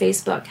on our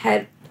Facebook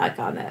like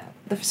on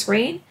the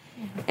screen,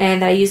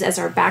 and that I use as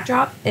our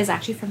backdrop, is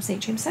actually from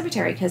St. James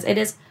Cemetery, because it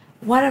is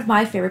one of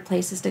my favorite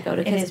places to go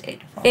to. It is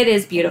beautiful. It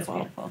is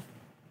beautiful.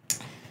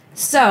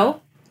 So,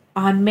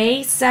 on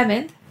May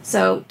 7th,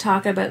 so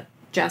talking about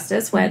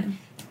justice, when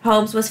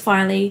Holmes was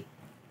finally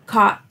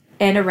caught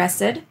and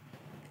arrested,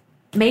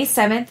 May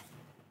 7th,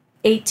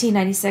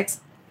 1896,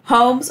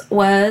 Holmes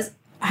was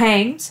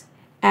hanged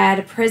at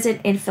a prison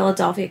in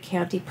Philadelphia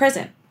County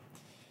Prison.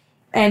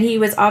 And he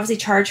was obviously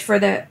charged for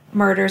the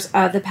murders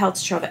of the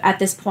Peltz children at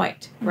this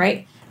point,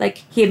 right?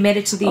 Like, he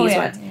admitted to these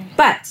ones. Yeah.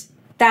 But,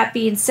 that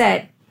being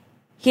said,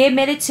 he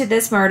admitted to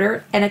this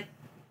murder and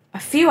a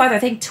few other, I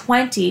think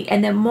 20,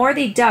 and the more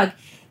they dug,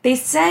 they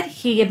said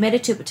he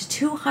admitted to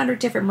 200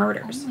 different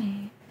murders.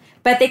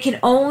 But they can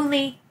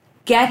only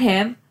get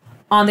him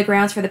on the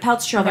grounds for the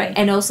Peltz children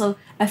and also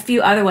a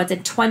few other ones,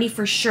 and 20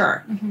 for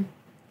sure.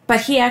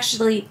 But he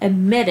actually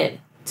admitted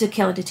to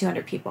killing the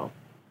 200 people.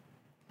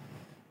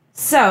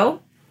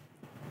 So,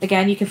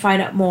 again, you can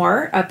find out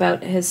more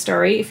about his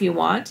story if you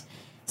want.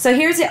 So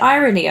here's the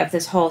irony of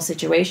this whole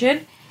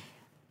situation.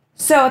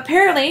 So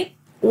apparently,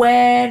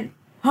 when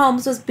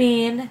Holmes was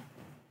being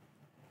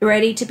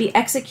ready to be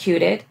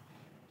executed,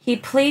 he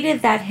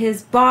pleaded that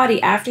his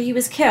body, after he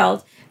was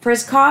killed, for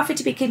his coffin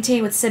to be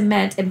contained with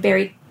cement and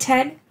buried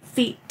 10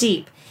 feet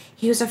deep.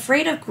 He was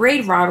afraid of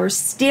grave robbers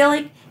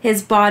stealing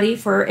his body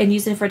and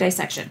using it for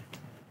dissection.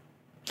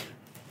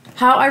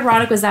 How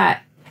ironic was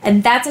that?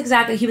 And that's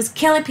exactly, he was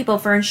killing people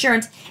for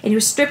insurance, and he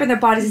was stripping their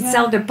bodies and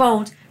selling their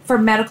bones for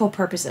medical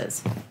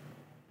purposes.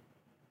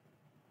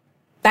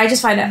 I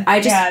just find it, I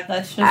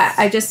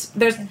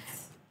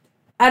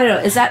don't know,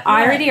 is that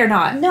irony or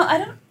not? No, I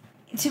don't.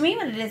 To me,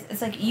 what it is,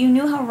 it's like, you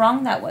knew how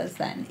wrong that was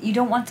then. You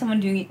don't want someone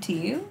doing it to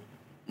you.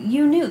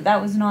 You knew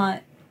that was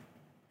not...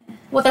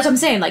 Well, that's what I'm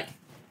saying, like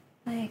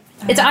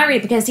it's irony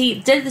because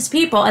he did this to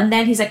people, and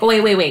then he's like, oh,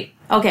 wait,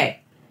 okay.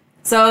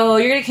 So,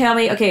 you're gonna kill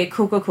me? Okay,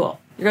 cool.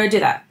 You're gonna do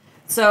that.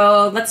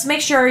 So, let's make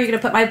sure you're gonna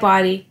put my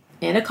body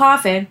in a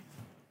coffin,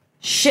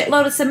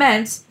 shitload of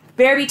cement,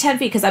 bury me 10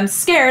 feet, because I'm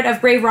scared of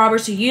grave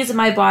robbers who use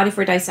my body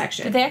for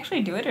dissection. Did they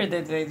actually do it, or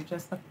did they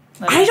just...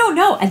 I don't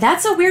know, and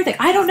that's a weird thing.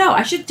 I don't know.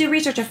 I should do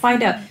research and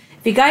find out.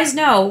 If you guys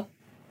know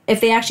if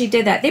they actually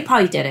did that, they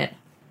probably did it.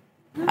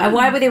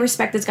 Why would they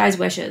respect this guy's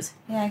wishes?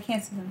 Yeah, I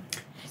can't see them.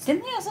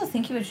 Didn't they also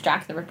think he was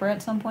Jack the Ripper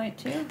at some point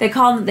too? They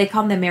call him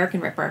the American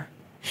Ripper.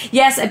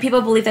 Yes, and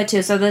people believe that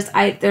too. So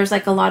there's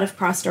like a lot of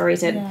cross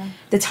stories and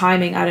the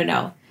timing. I don't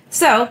know.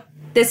 So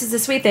this is the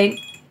sweet thing.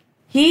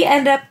 He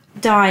ended up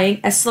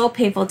dying a slow,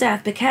 painful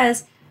death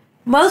because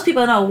most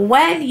people know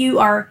when you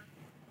are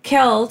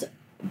killed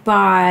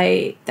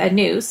by a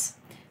noose,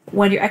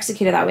 when you're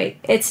executed that way,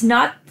 it's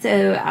not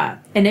the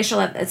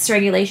initial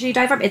strangulation you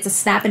die from, it's a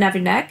snapping of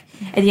your neck,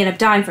 and you end up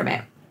dying from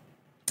it.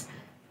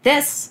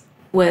 This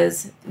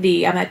was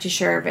I'm not too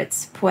sure if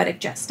it's poetic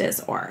justice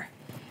or,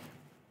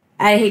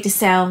 I hate to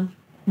sound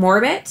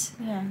morbid,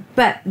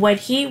 but when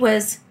he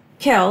was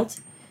killed,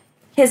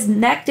 his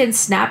neck didn't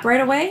snap right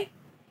away.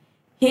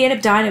 He ended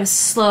up dying of a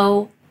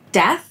slow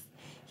death.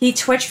 He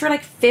twitched for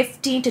like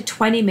 15 to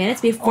 20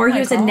 minutes before he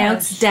was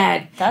announced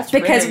dead. That's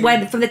because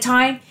from the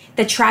time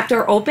the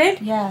trapdoor opened,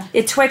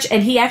 it twitched,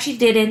 and he actually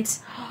didn't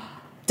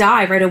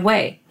die right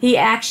away. He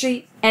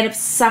actually ended up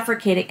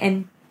suffocating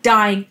and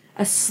dying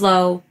a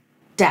slow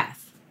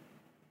death.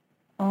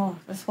 Oh,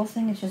 this whole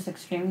thing is just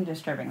extremely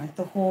disturbing. Like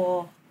the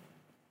whole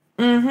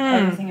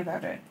everything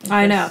about it.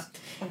 I know.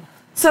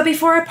 So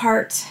before I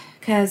part,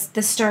 because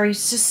the story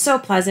is just so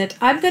pleasant,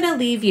 I'm going to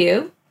leave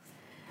you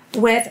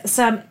with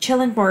some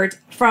chilling words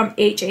from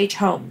H.H.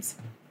 Holmes.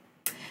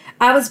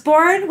 I was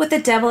born with the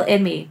devil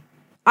in me.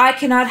 I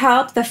cannot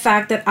help the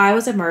fact that I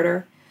was a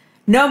murderer,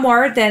 no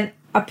more than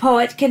a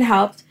poet can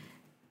help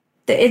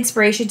the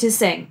inspiration to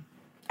sing.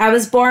 I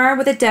was born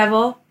with the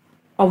devil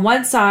on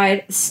one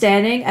side,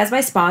 standing as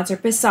my sponsor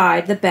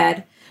beside the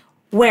bed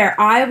where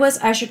I was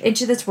ushered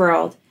into this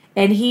world,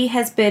 and he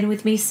has been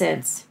with me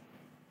since.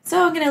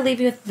 So I'm going to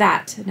leave you with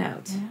that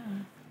note. Yeah.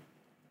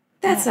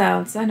 That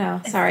sounds, I know,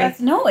 sorry.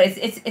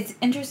 It's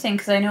interesting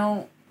because I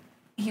know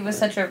he was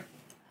such a,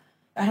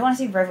 I don't want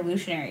to say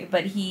revolutionary,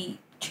 but he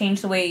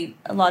changed the way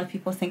a lot of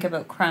people think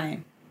about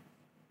crime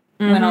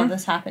when all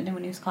this happened and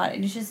when he was caught.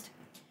 And it's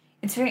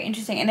very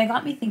interesting. And it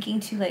got me thinking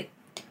too, like,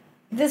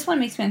 this one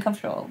makes me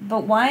uncomfortable,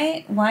 but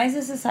why as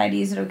a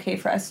society is it okay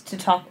for us to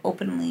talk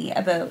openly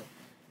about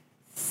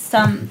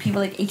some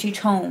people like H.H.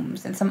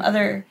 Holmes and some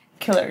other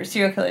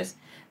serial killers,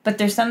 but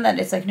there's some that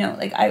it's like, no,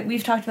 like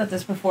we've talked about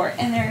this before,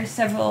 and there are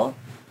several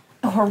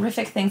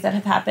horrific things that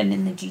have happened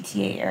in the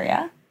GTA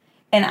area,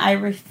 and I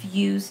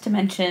refuse to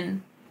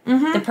mention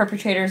the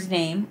perpetrator's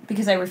name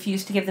because I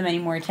refuse to give them any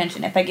more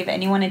attention. If I give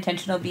anyone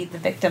attention, it'll be the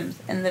victims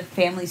and the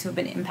families who have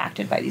been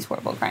impacted by these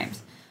horrible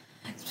crimes.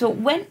 So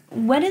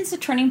when is the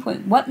turning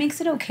point? What makes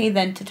it okay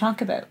then to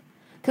talk about?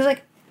 Because,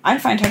 like, I'm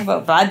fine talking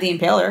about Vlad the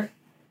Impaler.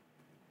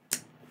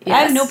 Yes.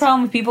 I have no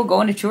problem with people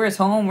going to tour his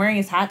home, wearing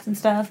his hats and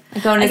stuff.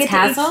 Like going to his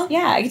castle?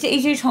 I get to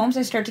H.H. Holmes,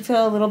 I start to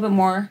feel a little bit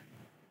more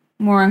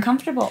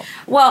uncomfortable.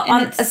 Well,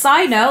 on a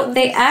side note,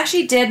 they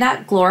actually did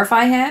not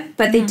glorify him,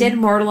 but they did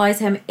immortalize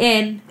him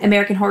in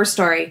American Horror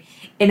Story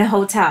in a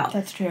hotel.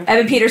 That's true.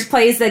 Evan Peters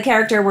plays the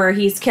character where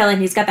he's killing,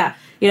 he's got that,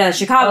 the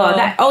Chicago,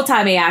 that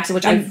old-timey accent,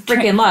 which I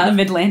freaking love. The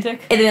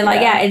Mid-Atlantic. And then,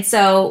 and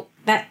so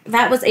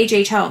that was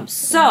H.H. Holmes.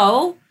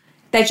 So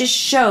that just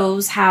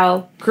shows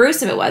how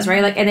gruesome it was,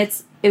 right? Like, and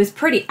it was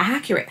pretty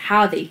accurate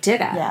how they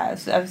did it. Yeah,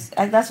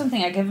 that's one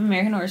thing. I give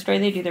American Horror Story,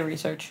 they do their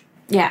research.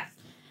 Yeah.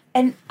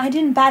 And I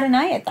didn't bat an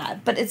eye at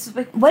that. But it's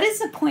like, what is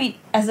the point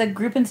as a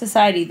group in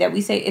society that we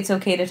say it's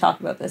okay to talk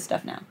about this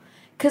stuff now?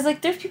 Because,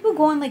 like, there's people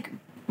go on, like,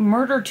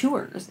 murder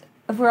tours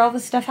of where all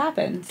this stuff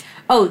happens.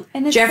 Oh,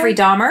 and Jeffrey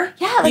Dahmer?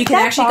 Yeah, like, you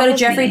can actually go to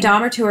Jeffrey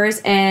Dahmer tours,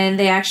 and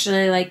they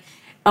actually, like,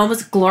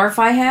 almost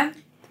glorify him.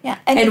 Yeah.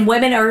 And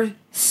women are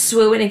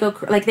swooning and go,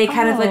 like, they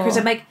kind of, like,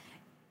 I'm like,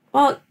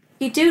 well,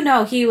 you do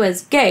know he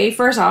was gay,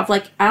 first off.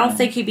 Like, I don't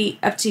think he'd be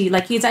up to,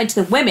 like, he's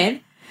into the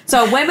women.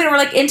 So women were,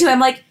 like, into him,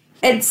 like,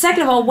 and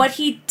second of all, what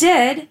he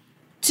did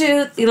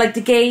to, like,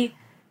 the gay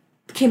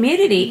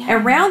community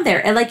around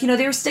there. And, like,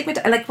 they were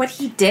stigmatized. Like, what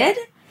he did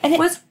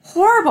was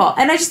horrible.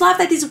 And I just laugh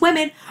that these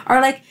women are,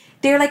 like,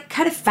 they're, like,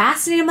 kind of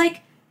fascinated. I'm like,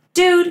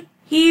 dude,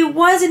 he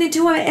wasn't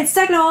into women. And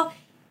second of all,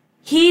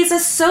 he's a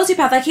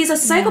sociopath. Like, he's a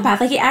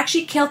psychopath. Like, he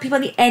actually killed people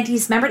in the end. He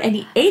dismembered and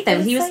he ate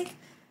them. He was... Like,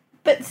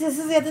 but this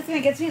is the other thing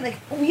that gets me. Like,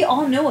 we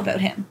all know about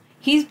him.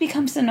 He's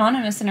become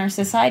synonymous in our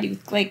society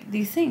with, like,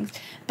 these things.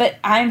 But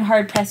I'm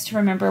hard-pressed to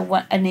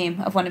remember a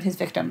name of one of his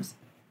victims.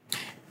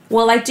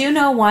 Well, I do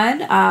know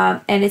one,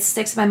 and it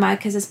sticks in my mind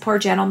because this poor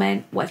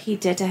gentleman, what he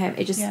did to him,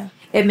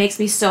 it makes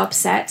me so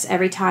upset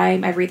every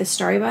time I read the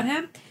story about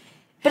him.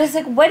 But it's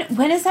like,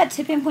 when is that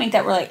tipping point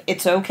that we're like,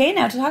 it's okay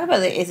now to talk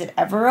about it? Is it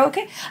ever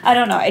okay? I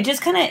don't know. It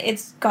just kind of,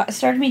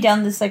 started me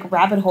down this, like,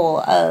 rabbit hole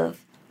of,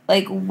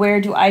 like,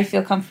 where do I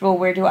feel comfortable?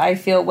 Where do I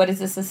feel, what is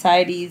the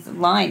society's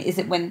line? Is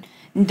it when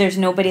there's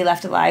nobody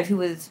left alive who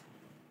was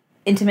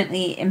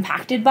intimately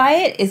impacted by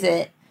it? Is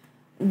it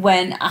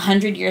when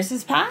 100 years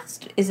has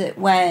passed? Is it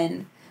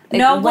when... Like,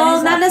 no,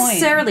 well, not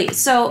necessarily.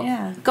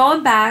 So,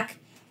 going back,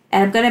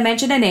 and I'm going to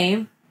mention a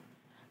name.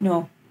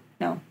 No,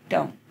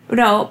 don't.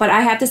 No, but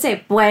I have to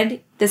say, when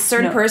this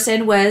certain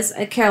person was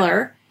a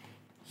killer,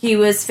 he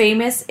was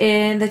famous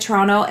in the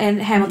Toronto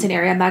and Hamilton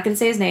area. I'm not going to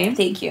say his name.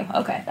 Thank you.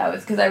 Okay, that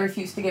was because I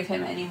refused to give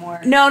him any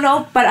more.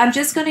 No, but I'm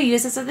just going to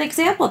use this as an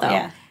example, though.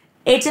 Yeah.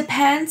 It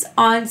depends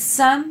on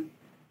some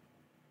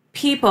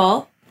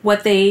people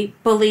what they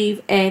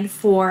believe in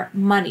for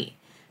money.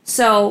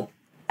 So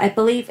I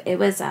believe it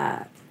was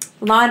Law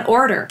and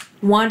Order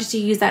wanted to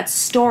use that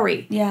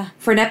story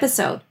for an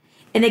episode.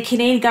 And the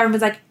Canadian government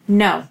was like,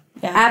 no,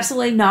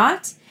 absolutely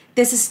not.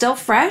 This is still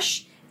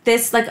fresh.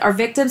 This, like, our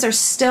victims are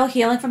still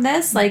healing from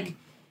this. Like,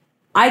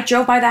 I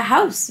drove by the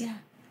house. Yeah.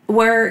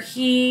 Where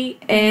he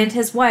and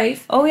his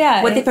wife. Oh,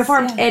 yeah. What they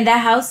performed. Yeah. In that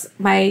house,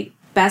 my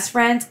best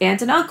friend's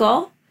aunt and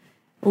uncle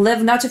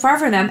live not too far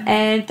from them,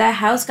 and the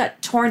house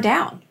got torn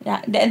down.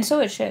 Yeah, and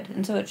so it should.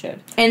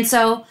 And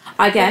so,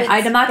 again,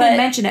 I'm not going to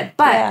mention it,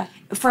 but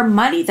for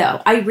money,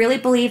 though, I really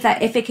believe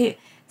that if it could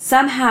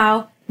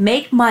somehow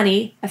make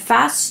money, a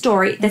fast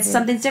story, that's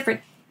something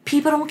different,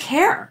 people don't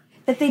care.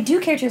 But they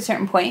do care to a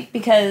certain point,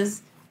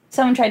 because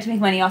someone tried to make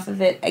money off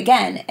of it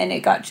again, and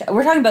it got...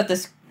 We're talking about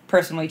this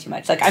person way too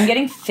much. Like, I'm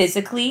getting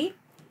physically...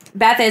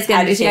 Beth is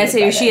getting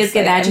agitated. She is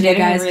getting agitated,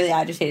 guys. I'm really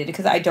agitated,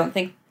 because I don't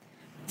think...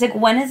 It's like,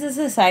 when as a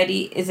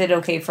society is it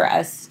okay for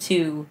us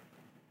to...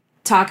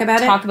 Talk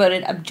about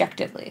it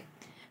objectively?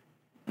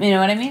 You know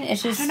what I mean?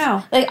 It's just... I don't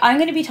know. Like, I'm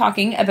going to be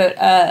talking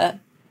about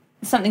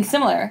something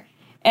similar,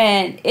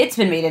 and it's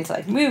been made into,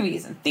 like,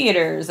 movies and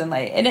theaters, and,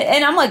 like... And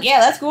I'm like, yeah,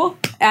 that's cool.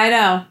 I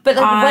know. But,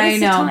 like, what is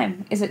the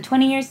time? Is it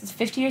 20 years? Is it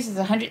 50 years? Is it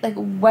 100? Like,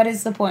 what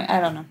is the point?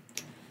 I don't know.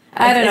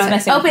 I don't know.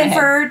 It's open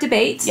for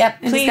debate. Yep,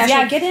 please. Discussion.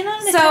 Yeah, get in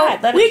on the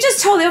chat. So, we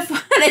just totally went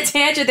on a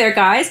tangent there,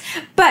 guys.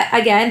 But,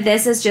 again,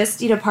 this is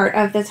just, part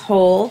of this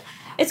whole...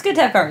 It's good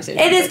to have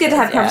conversation. It is good to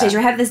have conversation.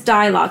 We have this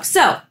dialogue.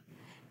 So,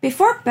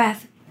 before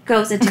Beth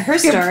goes into her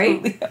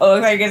story...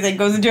 I guess it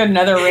goes into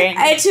another rant.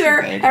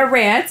 Into a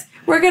rant.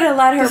 We're going to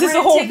let her... This is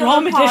a whole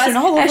competition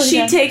all over as she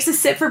again. takes a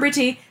sip from her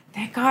tea.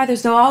 Thank God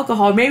there's no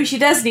alcohol. Maybe she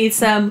does need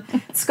some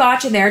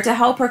scotch in there to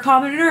help her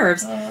calm her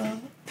nerves.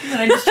 And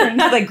I just turned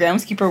into, like,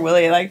 groundskeeper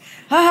Willie, like,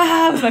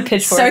 with my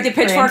pitchfork. Start the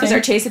pitchfork and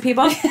start chasing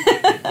people?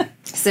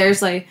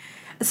 Seriously.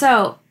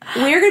 So,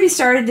 we're going to be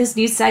starting this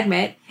new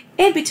segment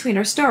in between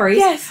our stories.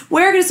 Yes.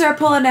 We're going to start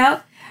pulling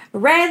out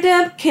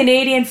random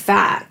Canadian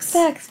facts.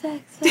 Facts.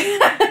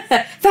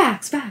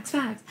 Facts.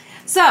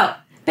 So,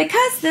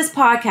 because this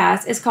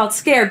podcast is called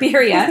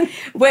Scareberia,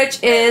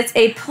 which is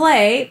a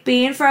play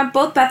being from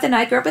both Beth and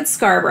I grew up in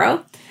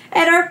Scarborough,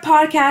 and our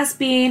podcast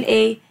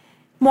being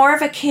more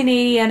of a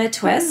Canadiana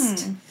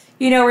twist.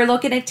 We're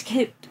looking at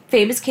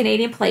famous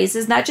Canadian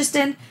places, not just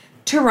in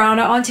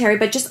Toronto, Ontario,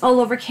 but just all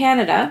over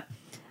Canada.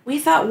 We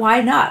thought,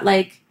 why not?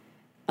 Like,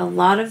 a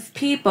lot of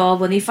people,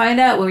 when they find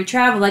out when we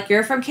travel, like,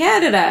 you're from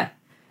Canada,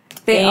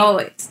 they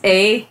always,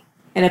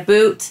 and a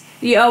boot,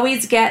 you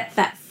always get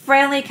that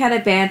friendly kind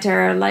of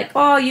banter, like,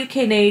 oh, you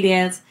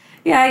Canadians.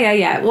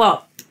 Yeah.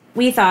 Well,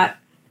 we thought,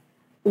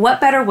 what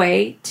better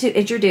way to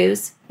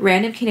introduce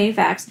random Canadian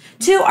facts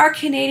to our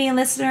Canadian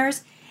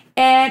listeners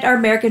and our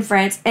American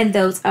friends and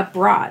those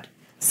abroad.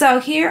 So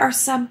here are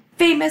some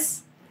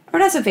famous, or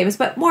not so famous,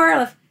 but more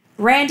of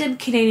random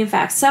Canadian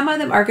facts. Some of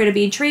them are going to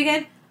be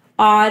intriguing,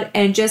 odd,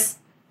 and just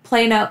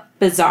plain out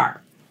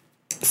bizarre.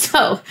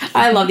 So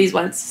I love these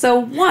ones. So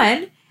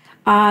one,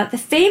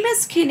 the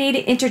famous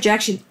Canadian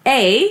interjection,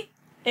 A,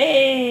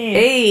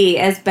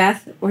 as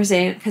Beth were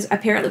saying, because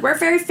apparently we're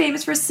very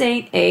famous for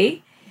saying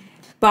A.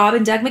 Bob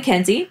and Doug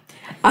McKenzie.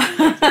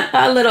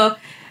 a little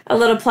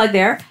plug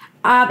there.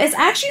 It's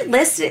actually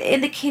listed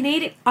in the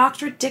Canadian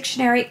Oxford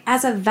Dictionary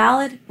as a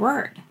valid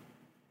word.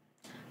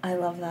 I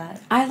love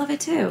that. I love it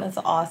too. That's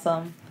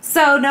awesome.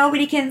 So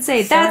nobody can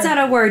say, that's not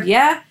a word,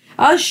 yeah?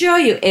 I'll show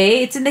you,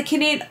 It's in the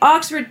Canadian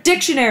Oxford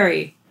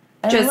Dictionary.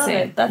 I love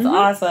it. That's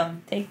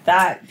awesome. Take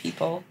that,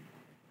 people.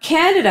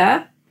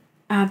 Canada,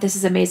 this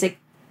is amazing.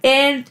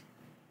 In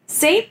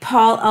St.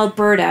 Paul,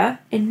 Alberta,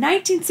 in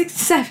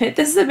 1967,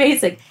 this is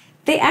amazing.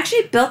 They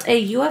actually built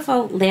a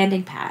UFO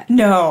landing pad.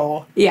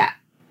 No. Yeah.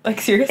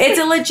 Like, seriously? It's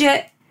a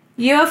legit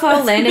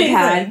UFO landing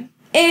pad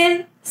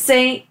in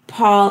St.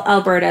 Paul,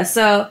 Alberta.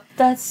 So,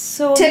 that's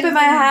so tip of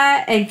my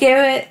hat and give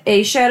it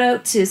a shout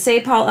out to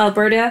St. Paul,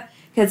 Alberta,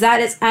 because that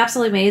is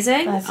absolutely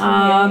amazing. That's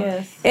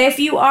hilarious. If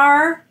you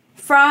are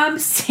from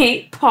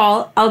St.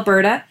 Paul,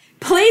 Alberta,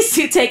 please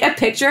do take a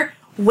picture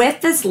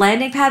with this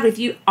landing pad, with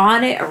you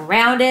on it,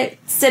 around it,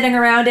 sitting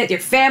around it, your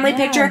family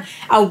picture,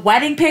 a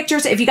wedding picture.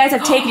 So if you guys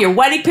have taken your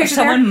wedding picture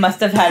someone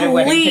must have had a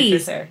wedding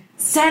picture there.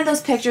 Send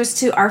those pictures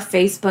to our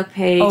Facebook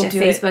page at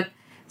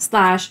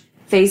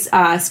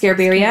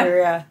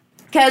Facebook/Scareberia.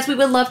 Because we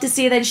would love to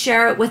see it and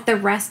share it with the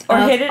rest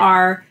of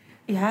our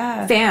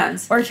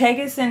fans. Or tag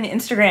us in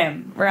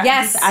Instagram. We're at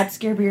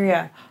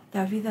Scareberia.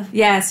 That would be the...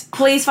 Yes.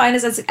 Please find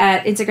us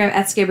at Instagram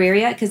at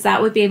Scareberia, because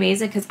that would be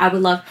amazing, because I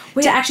would love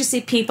to actually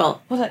see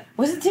people. Didn't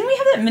we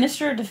have that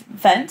Minister of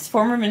Defense,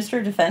 former Minister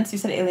of Defense, who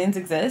said aliens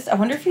exist? I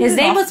wonder if his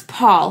name was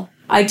Paul.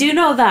 I do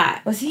know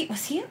that. Was he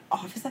in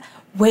office?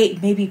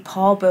 Wait, maybe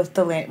Paul built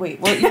the land. Wait,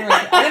 what?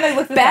 I'm gonna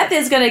look this Beth up.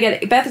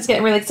 Beth is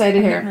getting really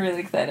excited here. I'm really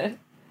excited.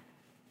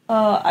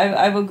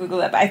 I will Google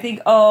that. But I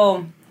think.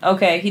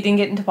 Okay. He didn't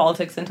get into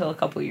politics until a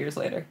couple years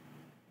later.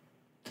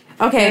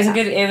 Okay,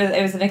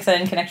 it was an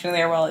exciting connection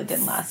there. Well, it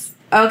didn't last.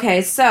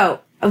 Okay, so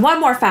one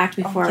more fact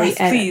before we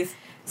end. Please.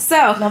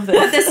 So love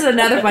this. This is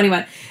another funny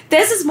one.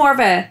 This is more of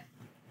a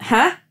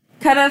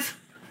kind of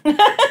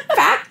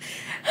fact.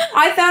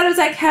 I thought it was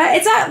like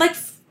it's not like.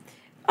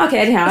 Okay,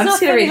 anyhow, I'm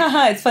just gonna read.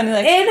 It's funny.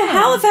 Like in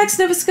Halifax,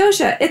 Nova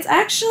Scotia, it's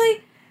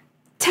actually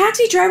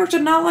taxi drivers are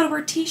not allowed to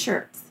wear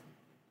T-shirts.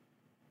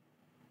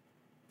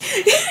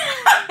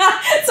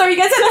 Sorry, you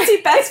guys have to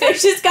see Beth's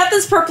face. She's got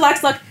this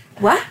perplexed look.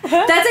 What?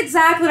 That's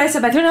exactly what I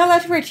said. But they're not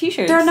allowed to wear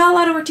t-shirts. They're not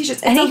allowed to wear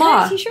t-shirts. It's Any a law.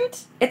 kind of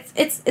t-shirts?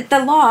 It's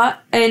the law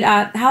in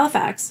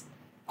Halifax.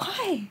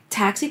 Why?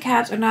 Taxi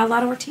cabs are not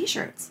allowed to wear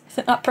t-shirts. Is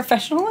it not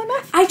professional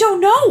enough? I don't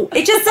know.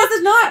 It just says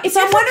it's not. If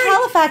I'm wondering,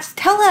 Halifax,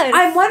 tell us.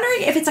 I'm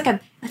wondering if it's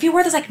if you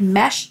wear this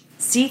mesh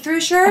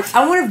see-through shirt.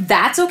 I wonder if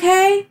that's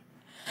okay.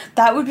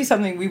 That would be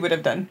something we would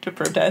have done to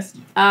protest.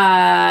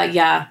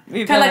 Yeah.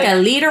 Kind of like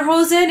a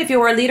lederhosen. If you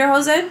wear a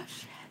lederhosen,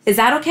 is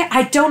that okay?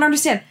 I don't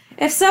understand.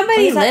 If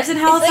somebody lives in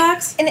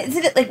Halifax, and is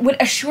it would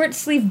a short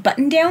sleeve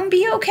button down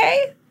be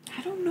okay?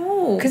 I don't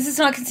know, because it's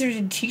not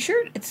considered a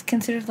t-shirt. It's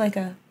considered like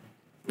a.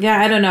 Yeah,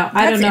 I don't know.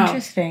 That's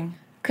interesting.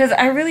 Because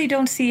I really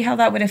don't see how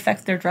that would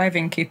affect their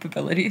driving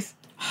capabilities.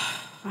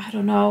 I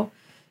don't know.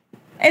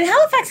 And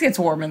Halifax gets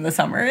warm in the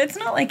summer. It's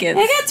not like it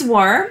gets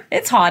warm.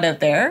 It's hot out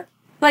there.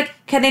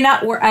 Can they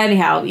not wear...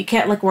 Anyhow, you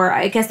can't, wear...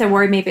 I guess they're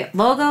wearing maybe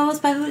logos,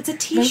 but it's a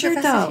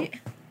t-shirt, though.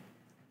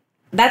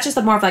 That's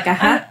just more of a...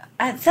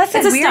 that's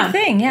a weird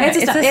thing. Yeah, it's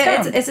a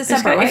stump. It's a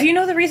stump, right? If you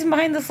know the reason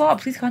behind this law,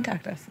 please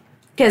contact us.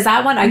 Because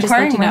that one, I just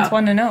like to know.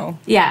 Want to know.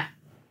 Yeah.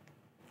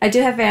 I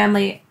do have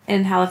family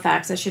in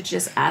Halifax. I should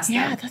just ask them.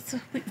 Yeah,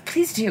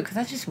 please do, because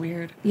that's just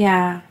weird.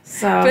 Yeah,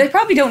 so... But they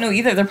probably don't know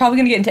either. They're probably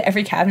going to get into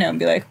every cab now and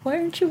be like, why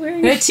aren't you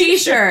wearing a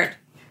t-shirt?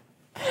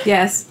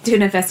 Yes, do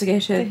an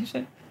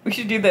investigation. We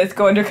should do this.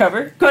 Go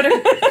undercover. Go to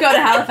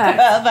Halifax.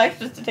 Halifax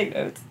just to take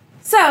notes.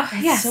 So,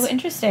 yes. So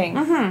interesting.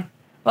 Mm-hmm.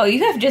 Well,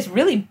 you have just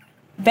really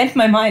bent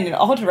my mind in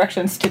all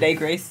directions today,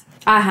 Grace.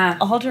 Uh-huh.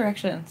 All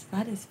directions.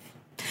 That is...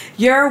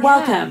 You're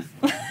welcome.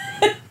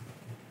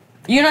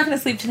 You're not going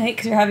to sleep tonight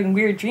because you're having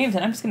weird dreams,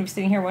 and I'm just going to be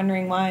sitting here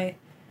wondering why...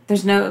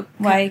 There's no...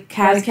 Why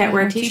cabs can't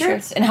wear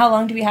t-shirts? And how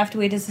long do we have to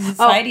wait as a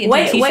society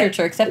until t-shirts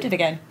are accepted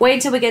again? Wait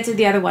until we get to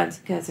the other ones,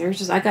 because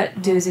I got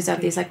doozies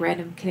of these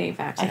random Canadian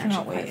facts. I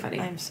cannot wait. Funny.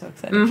 I'm so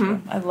excited for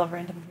them. I love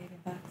random Canadian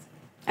facts.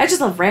 I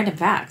just love random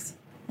facts.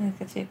 I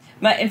think too.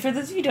 And for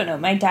those of you who don't know,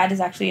 my dad is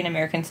actually an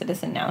American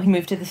citizen now. He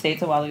moved to the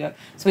States a while ago.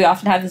 So we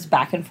often have this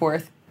back and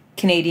forth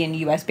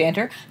Canadian-U.S.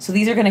 banter. So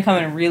these are going to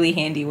come in really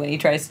handy when he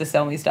tries to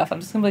sell me stuff.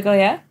 I'm just going to be like, oh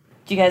yeah?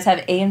 Do you guys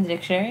have A in the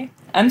dictionary?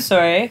 I'm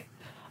sorry.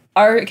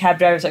 Our cab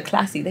drivers are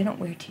classy. They don't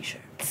wear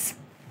t-shirts.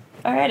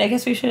 All right, I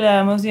guess we should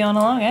mosey on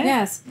along, eh?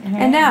 Yes. Right.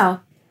 And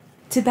now,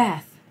 to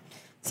Beth.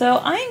 So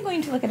I'm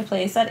going to look at a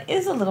place that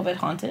is a little bit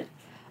haunted.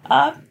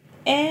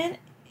 And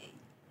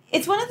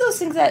it's one of those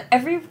things that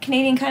every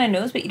Canadian kind of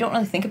knows, but you don't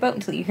really think about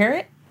until you hear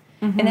it.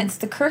 Mm-hmm. And it's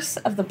the curse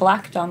of the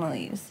Black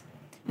Donnellys.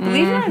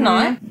 Believe it or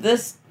not,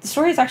 this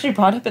story is actually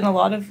brought up in a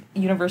lot of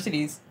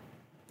universities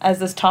as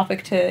this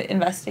topic to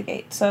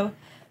investigate. So,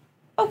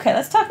 okay,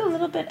 let's talk a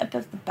little bit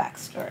about the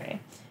backstory.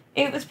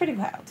 It was pretty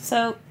wild.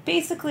 So,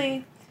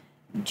 basically,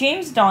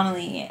 James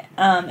Donnelly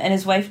and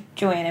his wife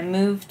Joanna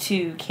moved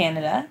to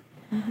Canada.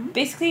 Mm-hmm.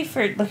 Basically,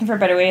 for looking for a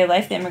better way of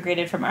life, they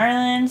immigrated from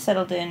Ireland,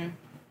 settled in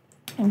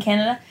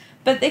Canada.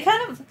 But they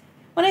kind of,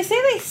 when I say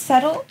they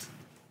settled,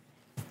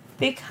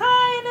 they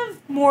kind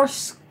of more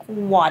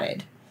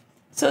squatted.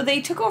 So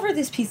they took over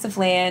this piece of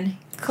land,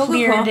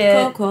 cleared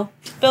it, built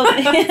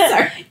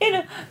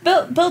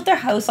their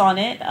house on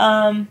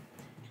it.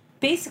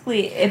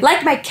 Basically,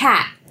 like my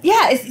cat.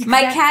 Yeah,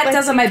 my cat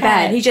does on my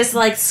bed. He just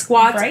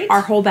squats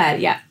our whole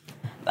bed. Yeah.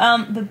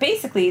 But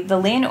basically, the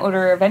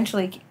landowner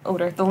eventually came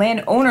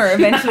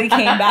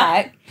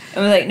back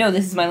and was like, "No,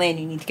 this is my land.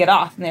 You need to get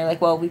off." And they're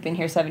like, "Well, we've been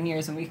here 7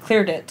 years and we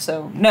cleared it,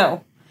 so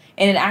no."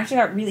 And it actually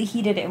got really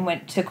heated and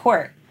went to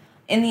court.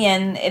 In the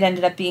end, it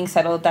ended up being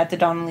settled that the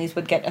Donnellys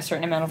would get a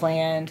certain amount of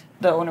land,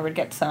 the owner would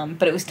get some,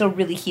 but it was still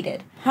really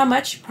heated. How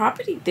much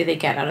property did they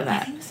get out of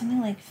that? I think it was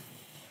something like,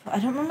 I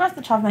don't remember off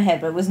the top of my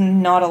head, but it was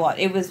not a lot.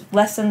 It was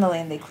less than the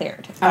land they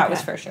cleared. That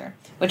was for sure.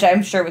 Which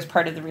I'm sure was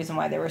part of the reason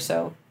why they were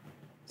so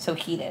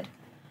heated.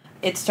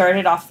 It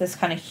started off this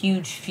kind of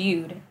huge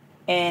feud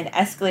and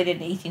escalated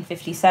in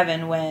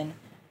 1857 when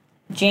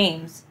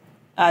James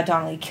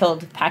Donnelly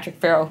killed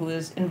Patrick Farrell, who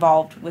was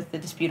involved with the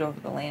dispute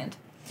over the land.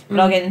 But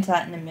I'll get into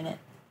that in a minute.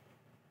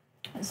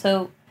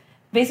 So,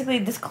 basically,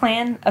 this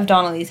clan of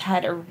Donnellys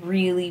had a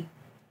really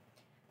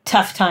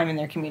tough time in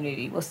their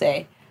community, we'll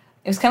say.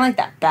 It was kind of like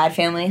that bad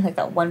family, like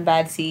that one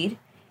bad seed,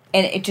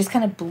 and it just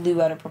kind of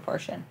blew out of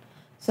proportion.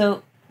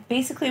 So,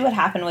 basically what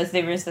happened was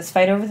there was this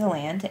fight over the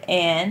land,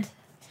 and,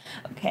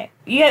 okay,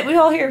 we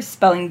all hear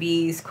spelling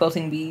bees,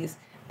 quilting bees.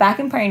 Back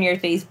in pioneer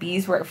days,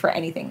 bees were for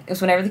anything. It was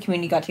whenever the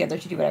community got together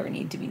to do whatever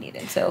needed to be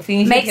needed. So, if you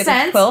need Makes to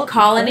sense. Quilt,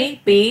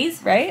 colony,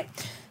 bees. Right?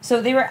 So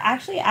they were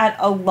actually at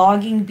a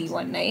logging bee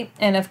one night,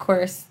 and of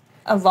course,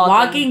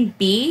 logging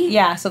bee?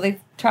 Yeah, so they're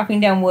chopping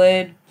down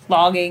wood,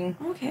 logging,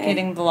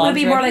 getting the logs Would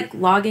it be more like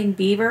logging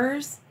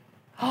beavers?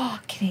 Oh,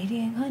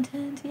 Canadian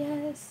content,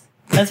 yes.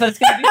 That's what it's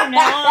going to be from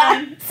now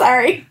on.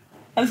 Sorry.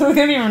 That's what it's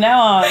going to be from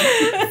now on.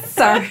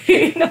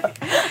 Sorry. No,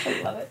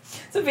 I love it.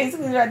 So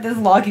basically, they're at this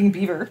logging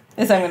beaver,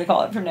 as I'm going to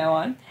call it from now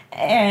on,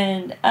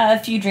 and a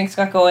few drinks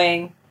got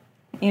going.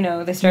 You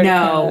know, they started.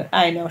 No.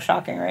 I know,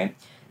 shocking, right?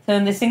 So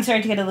this thing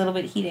started to get a little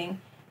bit heating.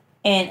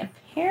 And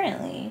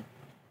apparently,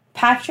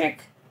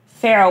 Patrick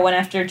Farrell went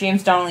after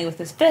James Donnelly with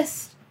his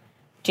fist.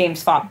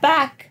 James fought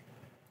back.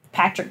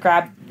 Patrick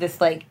grabbed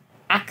this, like,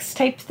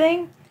 axe-type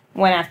thing,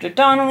 went after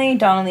Donnelly.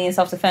 Donnelly, in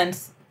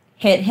self-defense,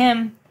 hit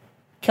him,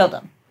 killed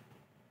him.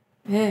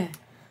 Yeah.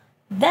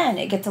 Then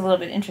it gets a little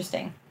bit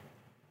interesting.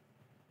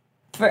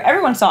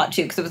 Everyone saw it,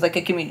 too, because it was, like,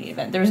 a community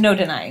event. There was no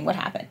denying what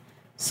happened.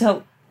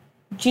 So,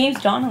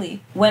 James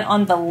Donnelly went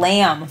on the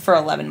lam for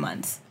 11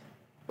 months.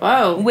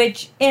 Whoa.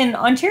 Which, in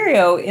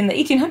Ontario, in the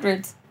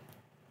 1800s,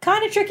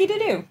 kind of tricky to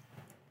do.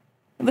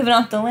 Living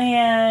off the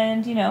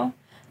land, you know.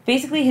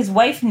 Basically, his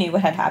wife knew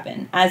what had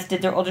happened, as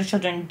did their older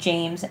children,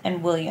 James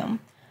and William,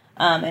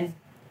 and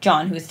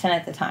John, who was 10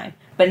 at the time.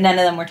 But none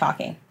of them were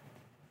talking.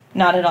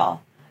 Not at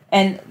all.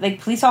 And,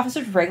 like, police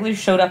officers regularly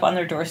showed up on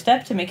their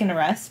doorstep to make an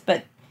arrest,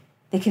 but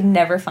they could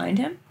never find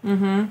him.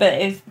 Mm-hmm. But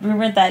it's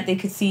rumored that they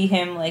could see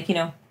him, like, you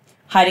know,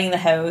 hiding in the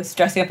house,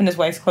 dressing up in his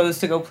wife's clothes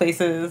to go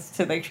places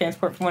to, like,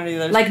 transport from one of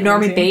the other. Like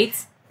Norman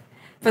Bates?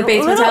 For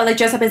Bates Motel, like,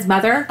 dress up as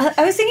mother?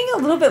 I was thinking a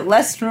little bit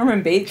less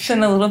Norman Bates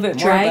and a little bit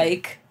more,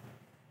 like...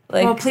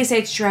 Oh, please say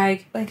it's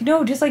drag. Like,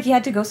 no, just like he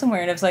had to go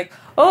somewhere, and it was like,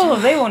 oh,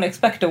 they won't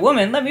expect a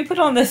woman. Let me put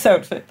on this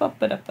outfit. I'm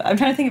trying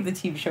to think of the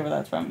TV show where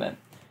that's from, but...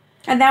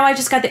 And now I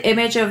just got the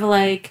image of,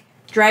 like,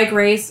 Drag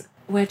Race,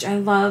 which I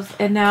love,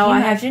 and now I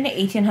have... Can you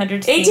imagine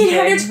 1800s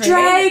 1800s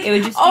drag? It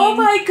would just oh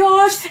my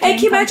gosh! And can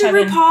you imagine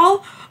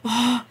RuPaul?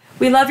 Oh,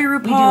 we love you,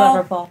 RuPaul. We do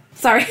love RuPaul.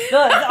 Sorry.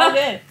 No, it's all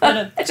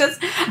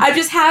good. I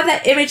just have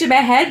that image in my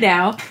head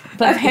now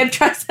of him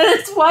dressed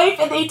as his wife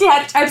and they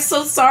did. I'm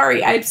so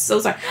sorry. Okay,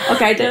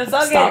 I did. It's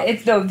all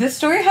good. This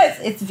story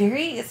it's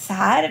very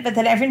sad, but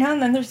then every now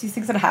and then there's these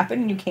things that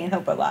happen and you can't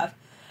help but laugh.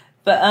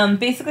 But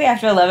basically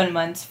after 11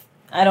 months,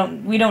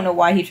 we don't know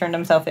why he turned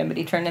himself in, but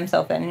he turned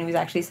himself in and he was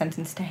actually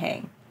sentenced to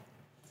hang.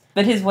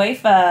 But his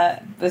wife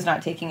was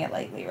not taking it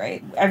lightly,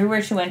 right?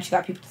 Everywhere she went, she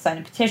got people to sign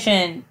a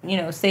petition, you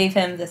know, save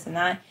him, this and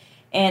that.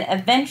 And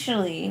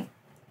eventually,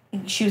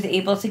 she was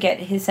able to get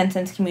his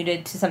sentence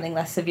commuted to something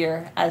less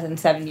severe, as in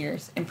 7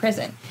 years in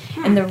prison.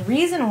 And the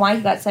reason why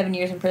he got 7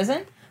 years in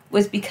prison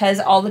was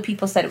because all the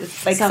people said it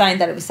was, like, signed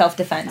that it was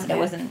self-defense and it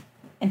wasn't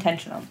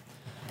intentional.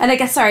 And I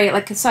guess,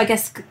 I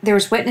guess there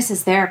was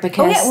witnesses there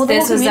because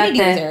this was at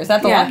the... Was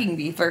that the logging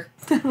beaver?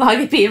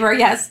 Logging beaver,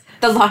 yes.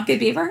 The logging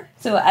beaver.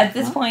 So at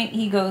this point,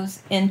 he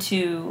goes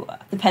into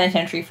the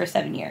penitentiary for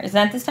 7 years. And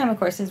at this time, of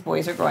course, his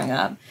boys are growing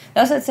up.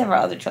 They also had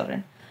several other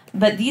children.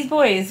 But these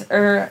boys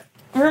are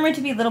rumored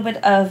to be a little bit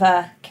of,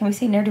 can we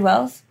say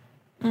ne'er-do-wells?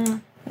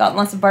 Mm. Got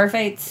lots of bar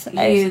fights.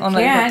 You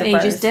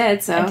just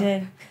did, so. I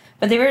did.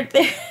 But they're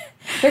kind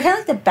of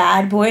like the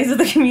bad boys of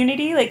the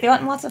community. Like, they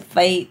got in lots of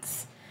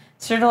fights.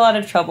 Started a lot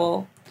of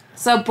trouble.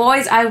 So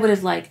boys I would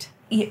have liked.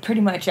 Yeah,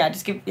 pretty much,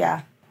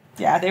 yeah.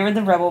 Yeah, they were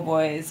the rebel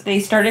boys. They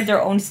started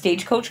their own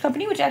stagecoach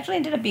company, which actually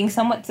ended up being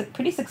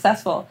pretty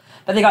successful.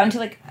 But they got into,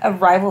 like, a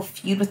rival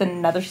feud with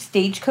another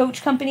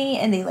stagecoach company,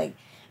 and they, like,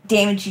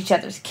 damaged each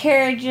other's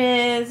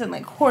carriages and,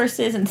 like,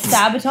 horses and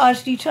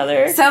sabotaged each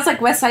other. Sounds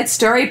like West Side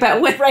Story,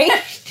 but with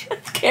carriages.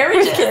 With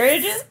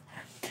carriages.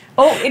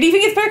 Oh, it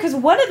even gets better because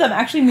one of them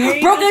actually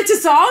married... Broke into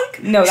song?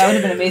 No, that would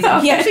have been amazing.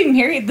 Okay. He actually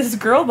married this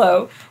girl,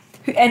 though,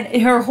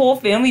 and her whole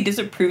family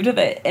disapproved of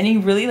it, and he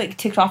really, like,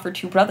 ticked off her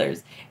two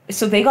brothers.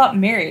 So they got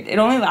married. It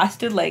only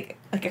lasted, like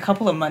a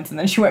couple of months, and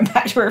then she went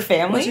back to her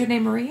family. Was her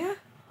name Maria?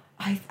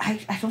 I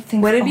don't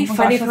think Would it be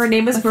funny if her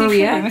name was Maria?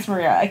 See if her name is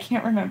Maria. I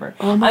can't remember.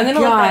 Oh my God. I'm going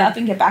to look that up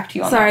and get back to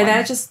you on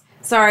that one.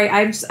 Sorry,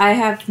 I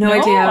have no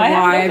idea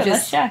why.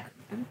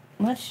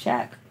 Let's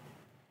check.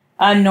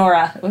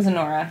 Nora. It was a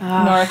Nora.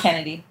 Oh. Nora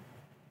Kennedy.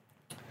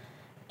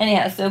 And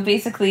yeah, so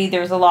basically there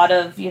was a lot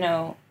of, you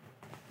know,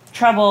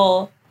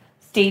 trouble.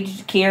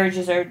 Stage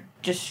carriages are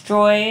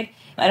destroyed.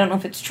 I don't know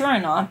if it's true or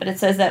not, but it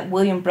says that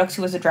William Brooks,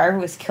 who was a driver,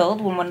 was killed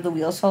when one of the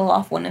wheels fell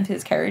off one of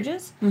his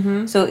carriages.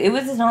 Mm-hmm. So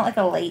it's not like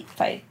a light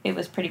fight. It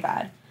was pretty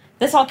bad.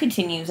 This all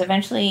continues.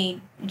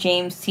 Eventually,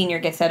 James Sr.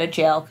 gets out of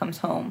jail, comes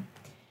home.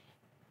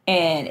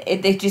 And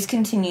it just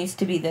continues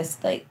to be this,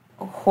 like,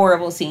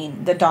 horrible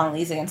scene, the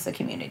Donnellys against the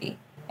community.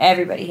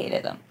 Everybody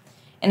hated them.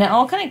 And it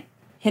all kind of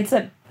hits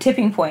a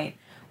tipping point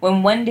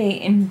when one day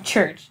in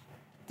church,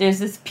 there's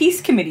this peace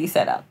committee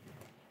set up.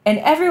 And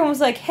everyone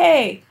was like,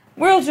 hey,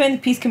 we'll join the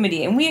peace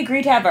committee, and we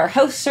agree to have our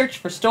house searched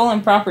for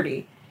stolen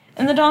property.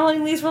 And the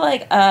Donnellys were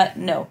like,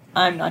 no,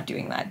 I'm not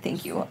doing that,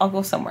 thank you. I'll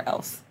go somewhere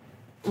else.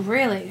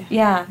 Really?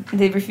 Yeah,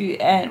 they refused,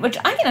 which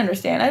I can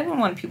understand. I wouldn't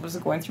want people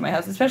just going through my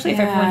house, especially if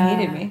everyone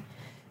hated me.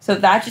 So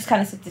that just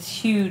kind of set this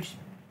huge,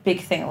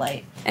 big thing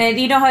alight. And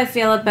you know how I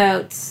feel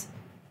about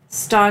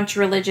staunch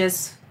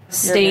religious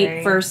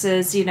state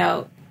versus, you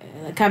know,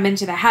 come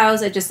into the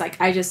house.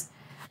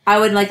 I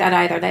wouldn't like that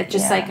either. That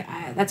just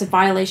that's a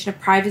violation of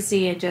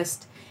privacy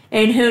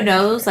and who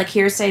knows, like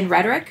hearsay and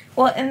rhetoric.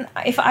 Well, and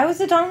if I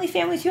was a Donnelly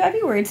family too, I'd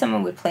be worried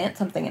someone would plant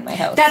something in my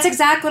house. That's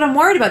exactly what I'm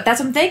worried about.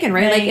 That's what I'm thinking,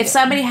 right? Like if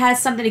somebody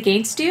has something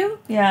against you,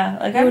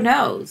 like who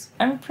knows?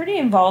 I'm pretty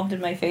involved in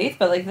my faith,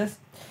 but like this,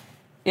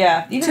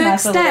 even to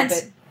that's extent, a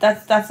little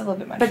bit. That's a little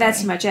bit much. But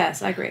that's too much.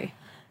 Yes, I agree.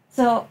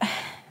 So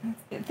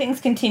things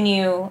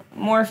continue,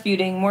 more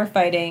feuding, more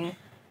fighting,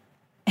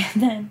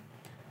 and then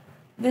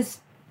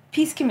this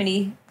peace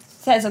committee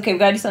says, okay, we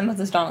gotta do something with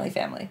this Donnelly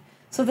family.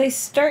 So they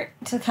start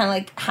to kind of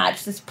like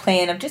hatch this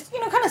plan of just,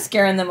 kind of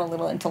scaring them a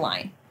little into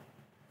line.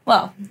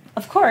 Well,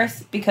 of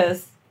course,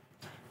 because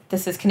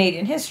this is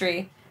Canadian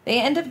history, they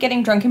end up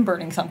getting drunk and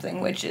burning something,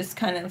 which is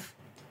kind of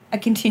a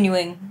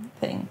continuing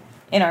thing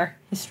in our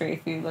history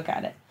if you look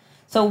at it.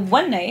 So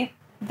one night,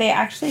 they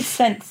actually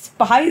sent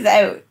spies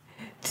out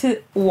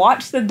to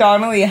watch the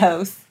Donnelly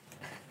house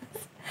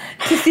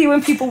to see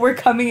when people were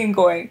coming and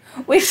going.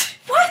 Which,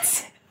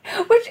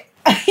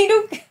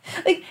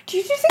 like, do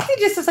you just think they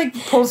just like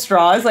pull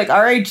straws? Like,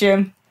 all right,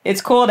 Jim,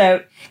 it's cold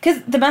out.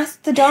 Because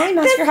the Donnelly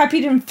massacre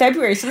happened in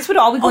February, so this would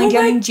all be going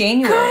down in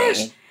January.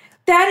 Gosh.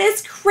 That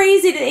is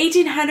crazy. The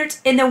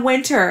 1800s in the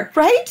winter.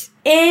 Right?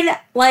 In,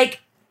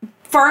 like,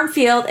 farm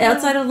field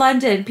outside of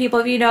London. People,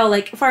 if you know,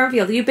 like, farm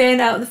field. You've been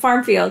out in the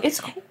farm field.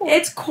 It's cold.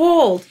 It's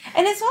cold.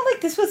 And it's not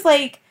like this was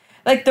like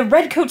the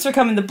red coats are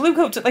coming, the blue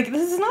coats are, like,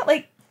 this is not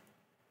like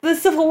the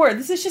Civil War.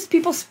 This is just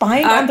people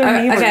spying on their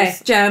neighbors. Okay,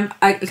 Jem,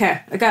 I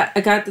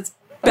got this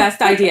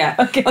best idea.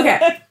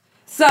 Okay.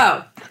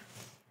 So,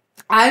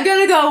 I'm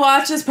gonna go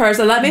watch this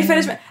person. Let me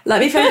finish my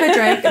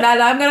drink. And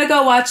then I'm gonna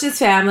go watch this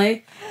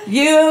family.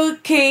 You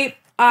keep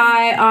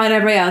eye on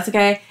everybody else,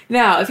 okay?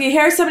 Now, if you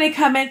hear somebody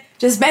coming,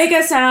 just make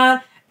a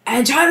sound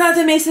and try not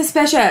to be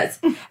suspicious.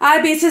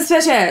 I'd be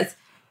suspicious.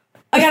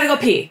 I gotta go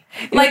pee.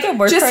 Like, the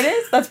worst part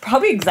is, that's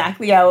probably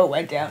exactly how it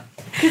went down.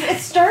 Because it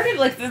started,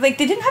 like, they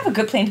didn't have a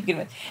good plan to begin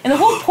with. And the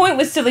whole point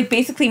was to, like,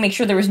 basically make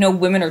sure there was no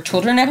women or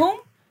children at home.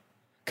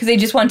 Because they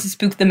just wanted to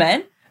spook the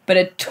men. But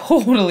it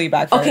totally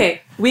backfired.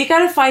 Okay, we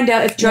gotta find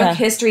out if drunk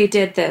history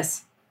did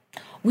this.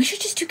 We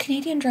should just do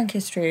Canadian drunk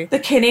history. The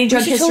Canadian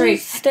drunk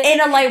history in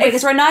a light way,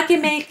 because we're not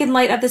going to make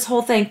light of this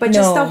whole thing, but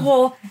just the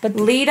whole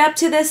lead up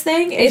to this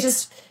thing is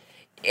just...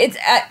 And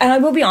I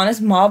will be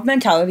honest, mob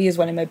mentality is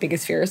one of my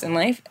biggest fears in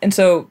life. And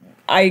so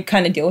I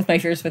kind of deal with my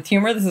fears with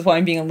humor. This is why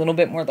I'm being a little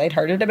bit more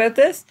lighthearted about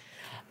this.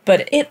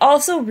 But it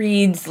also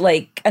reads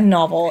like a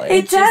novel.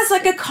 It does,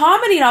 like a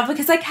comedy novel,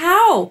 because like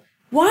how?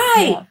 Why?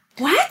 Yeah.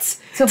 What?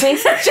 So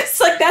basically... just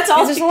like, that's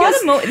all. There's a lot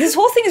of this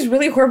whole thing is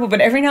really horrible,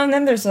 but every now and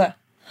then there's a,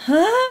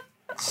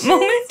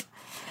 moment.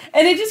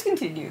 And it just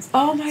continues.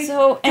 Oh my god.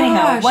 So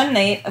anyhow, one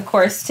night, of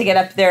course, to get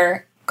up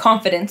their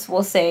confidence,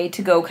 we'll say,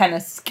 to go kind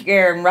of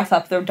scare and rough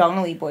up their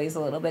Donnelly boys a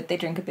little bit, they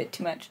drink a bit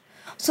too much.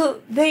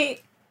 So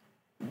they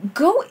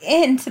go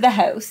into the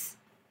house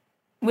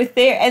with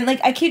and like,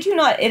 I kid you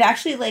not, it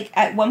actually, like,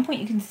 at one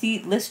point you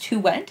can list who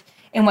went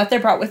and what they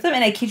brought with them,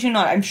 and I kid you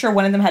not, I'm sure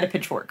one of them had a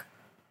pitchfork.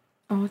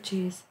 Oh,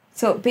 jeez.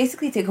 So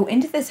basically they go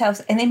into this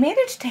house and they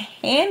managed to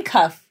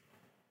handcuff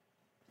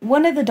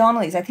one of the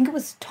Donnellys. I think it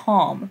was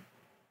Tom,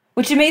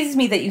 which amazes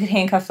me that you could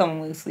handcuff someone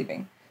who was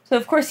sleeping. So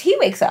of course he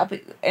wakes up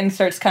and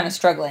starts kind of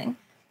struggling.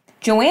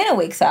 Joanna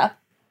wakes up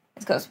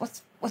and goes,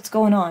 what's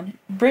going on?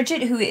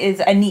 Bridget, who is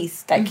a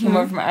niece that came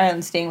over from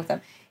Ireland staying with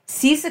them,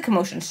 sees the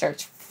commotion,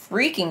 starts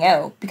freaking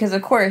out because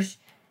of course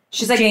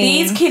she's like,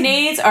 these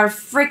Canadians are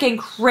freaking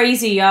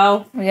crazy,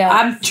 yo.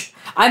 Yeah.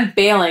 I'm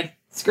bailing.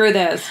 Screw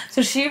this.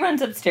 So she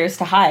runs upstairs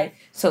to hide.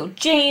 So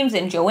James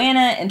and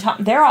Joanna and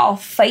Tom, they're all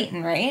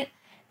fighting, right?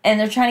 And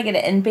they're trying to get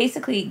it. And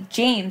basically,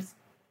 James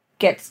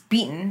gets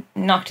beaten,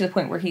 knocked to the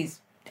point where he's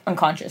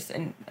unconscious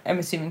and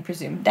I'm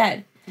presumed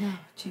dead. Oh,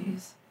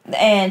 jeez.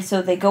 And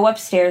so they go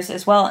upstairs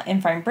as well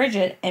and find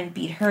Bridget and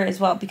beat her as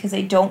well because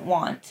they don't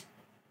want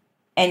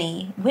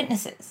any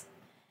witnesses.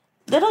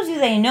 Little do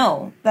they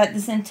know that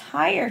this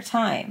entire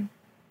time,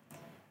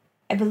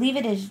 I believe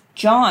it is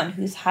John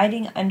who's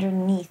hiding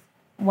underneath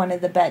one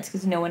of the beds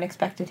because no one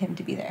expected him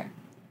to be there.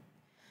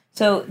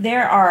 So the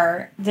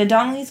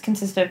Donnellys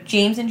consist of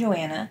James and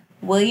Joanna,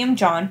 William,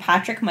 John,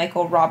 Patrick,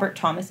 Michael, Robert,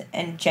 Thomas,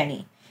 and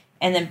Jenny.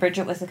 And then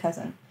Bridget was the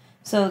cousin.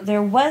 So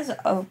there was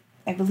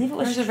I believe it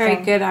was... Those are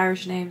very good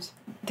Irish names.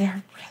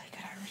 They're really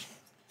good Irish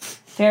names.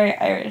 Very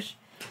Irish.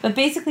 But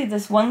basically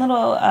this one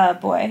little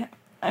boy,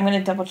 I'm going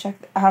to double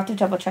check, I have to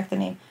double check the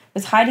name,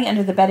 was hiding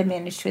under the bed and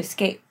managed to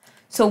escape.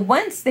 So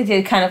once they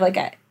did kind of like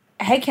a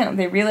head count,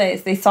 they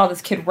realized they saw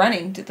this kid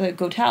running to the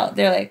hotel.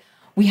 They're like,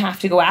 we have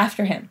to go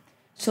after him.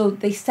 So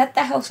they set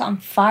the house on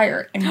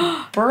fire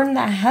and burn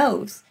the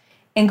house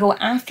and go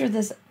after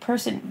this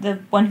person, the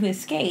one who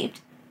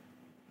escaped,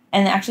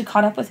 and they actually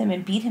caught up with him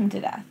and beat him to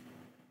death.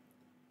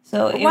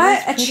 So it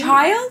what? Was a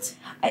child?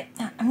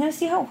 I'm gonna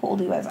see how old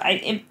he was. I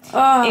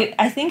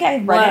think I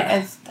read it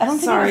as, I don't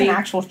think it was an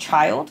actual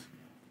child.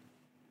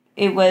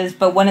 It was,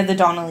 but one of the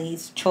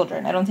Donnelly's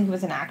children. I don't think it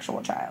was an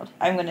actual child.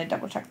 I'm gonna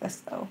double check this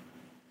though.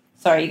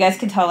 Sorry, you guys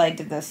can tell I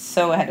did this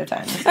so ahead of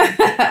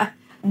time.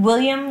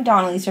 William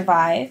Donnelly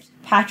survived.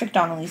 Patrick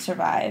Donnelly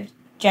survived.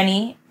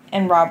 Jenny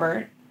and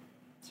Robert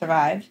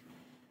survived.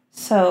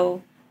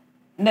 So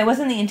that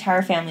wasn't the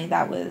entire family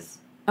that was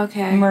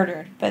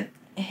murdered. But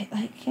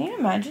like, can you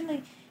imagine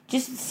like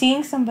just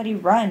seeing somebody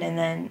run and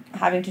then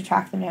having to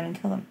track them down and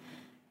kill them?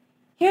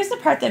 Here's the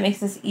part that makes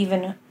this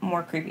even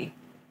more creepy.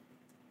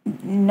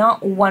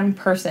 Not one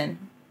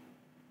person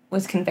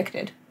was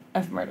convicted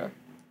of murder.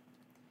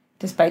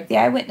 Despite the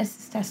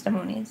eyewitnesses'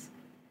 testimonies.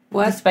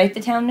 What? Despite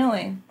the town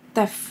knowing.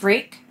 The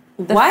freak?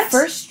 What? The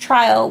first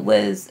trial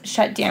was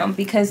shut down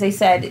because they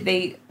said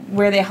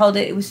where they held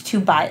it, it was too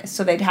biased.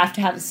 So they'd have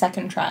to have a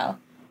second trial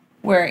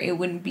where it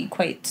wouldn't be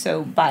quite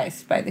so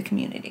biased by the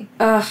community.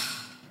 Ugh.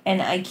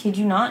 And I kid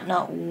you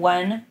not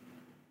one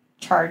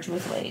charge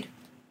was laid.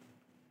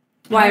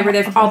 Why were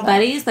they all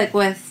buddies? Like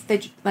with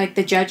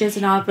the judges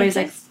and all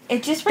everybody's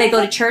they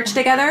go to church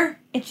together?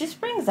 It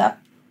just brings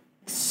up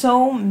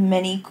so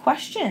many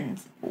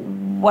questions.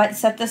 What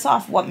set this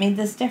off? What made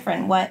this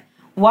different?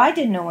 Why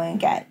did no one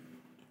get?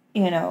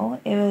 It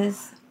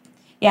was...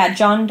 Yeah,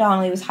 John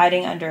Donnelly was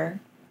hiding under,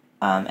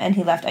 and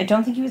he left. I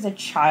don't think he was a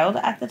child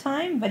at the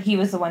time, but he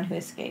was the one who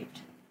escaped.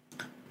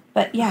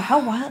 But yeah, how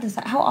wild is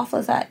that? How awful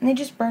is that? And they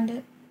just burned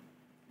it.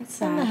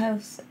 It's in the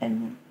house.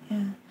 And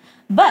yeah.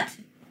 But,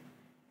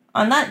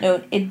 on that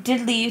note, it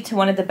did lead to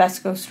one of the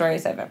best ghost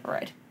stories I've ever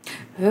read.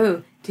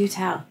 Ooh, do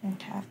tell.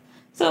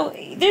 So,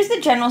 there's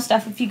the general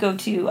stuff if you go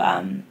to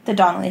the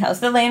Donnelly house.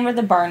 The land where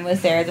the barn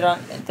was there,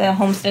 the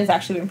homestead has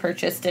actually been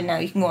purchased, and now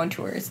you can go on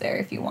tours there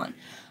if you want.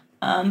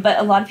 But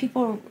a lot of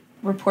people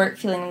report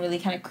feeling really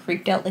kind of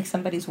creeped out, like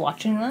somebody's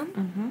watching them.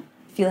 Mm-hmm.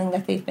 Feeling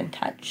that they've been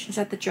touched. Is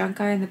that the drunk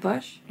guy in the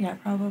bush? Yeah,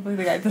 probably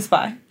the guy, the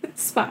spy.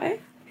 Spy?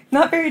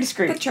 Not very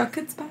discreet. The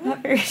drunken spy?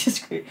 Not very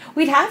discreet.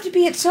 We'd have to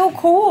be, it's so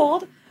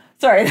cold.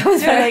 Sorry, that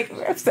was I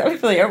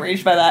was really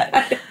outraged by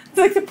that. It's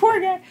like the poor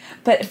guy.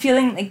 But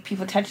feeling like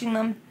people touching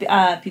them,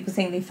 people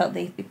saying they felt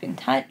they've been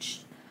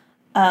touched.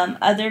 At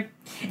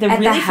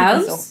the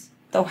house?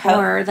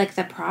 Or like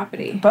the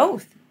property?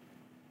 Both.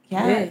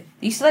 Yeah. Really?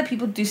 They used to let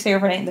people stay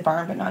overnight in the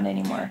barn, but not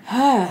anymore.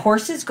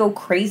 Horses go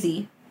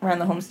crazy around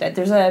the homestead.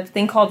 There's a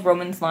thing called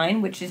Roman's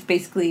Line, which is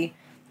basically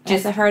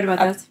just... I've heard about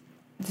this.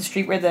 The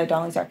street where the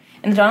Donnellys are.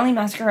 And the Donnelly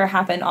Massacre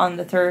happened on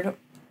the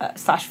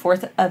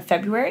 3rd/4th of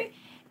February.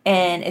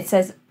 And it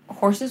says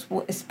horses,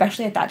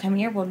 especially at that time of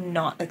year, will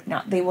not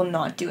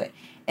do it.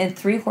 And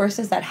 3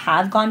 horses that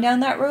have gone down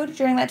that road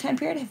during that time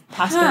period have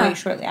passed away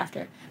shortly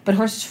after. But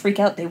horses freak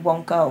out. They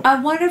won't go. I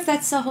wonder if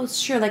that's still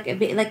holds true. Do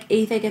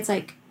you think it's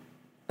like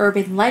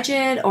urban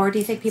legend, or do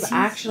you think people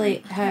actually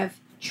have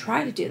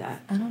tried to do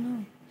that? I don't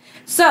know.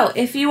 So,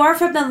 if you are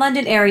from the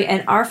London area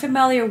and are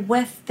familiar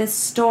with this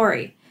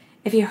story,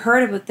 if you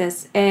heard about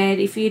this,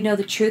 and if you know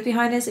the truth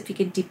behind this, if you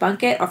can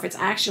debunk it, or if it's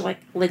actually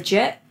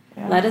legit,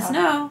 let us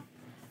know.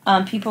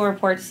 People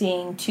report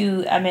seeing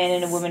a man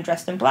and a woman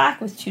dressed in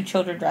black with 2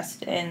 children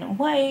dressed in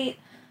white.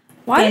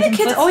 Why are the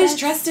kids always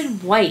dressed in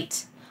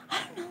white? I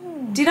don't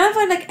know. Do you not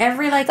find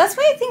every that's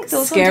why I think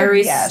those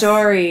scary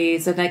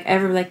stories and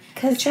every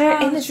because they're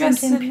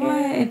innocent and pure.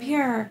 And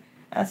pure.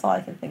 That's all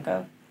I can think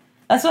of.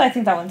 That's why I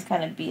think that one's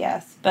kind of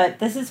BS. But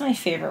this is my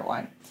favorite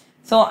one.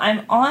 So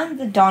I'm on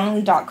the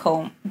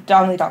Donnelly.com,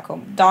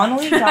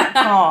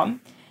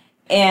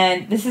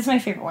 and this is my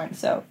favorite one.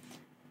 So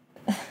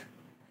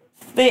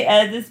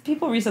these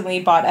people recently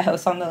bought a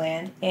house on the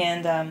land,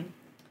 and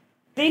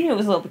they knew it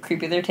was a little bit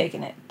creepy. They're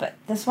taking it. But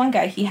this one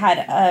guy, he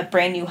had a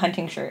brand new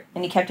hunting shirt,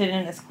 and he kept it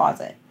in his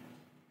closet.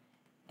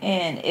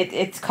 And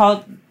it's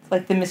called,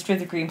 the Mystery of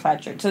the Green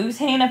Plaid Shirt. So he was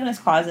hanging up in his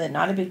closet,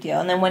 not a big deal.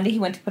 And then one day he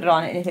went to put it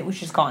on, and it was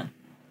just gone.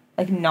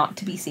 Not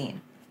to be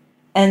seen.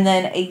 And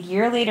then a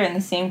year later in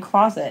the same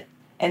closet,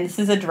 and this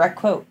is a direct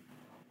quote,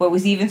 what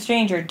was even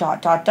stranger, ...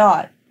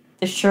 The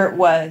shirt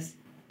was,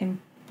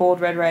 in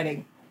bold red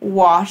writing,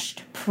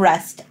 washed,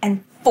 pressed,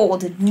 and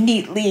folded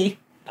neatly.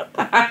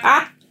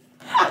 I'm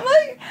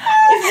like,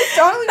 if Miss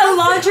Donnelly the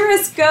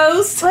laundress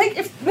ghost.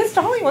 If Miss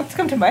Donnelly wants to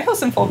come to my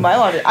house and fold my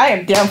laundry, I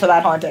am down for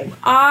that haunting.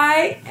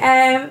 I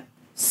am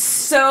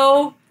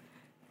so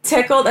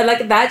tickled,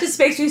 and that just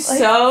makes me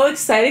so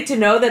excited to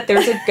know that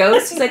there's a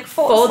ghost who's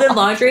folded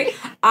laundry.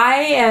 I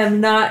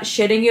am not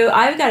shitting you.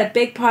 I've got a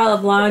big pile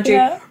of laundry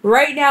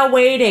right now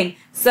waiting.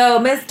 So,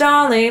 Miss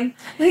Donnelly,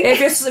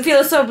 if you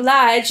feel so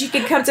obliged, you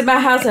can come to my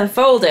house and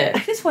fold it. I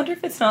just wonder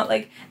if it's not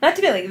not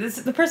to be this,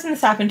 the person this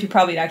happened to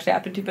probably it actually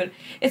happened to, but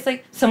it's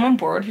someone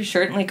borrowed his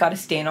shirt and got a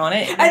stain on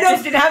it. And I know.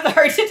 Just didn't have the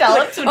heart to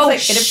tell it, so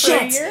it's hid it for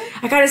a year.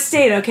 I got a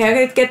stain, okay? I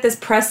gotta get this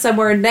pressed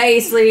somewhere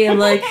nicely, and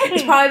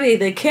it's probably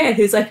the kid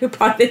who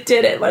probably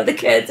did it. One of the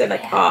kids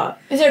are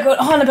Is there going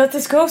on about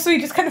this ghost? So he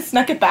just kind of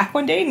snuck it back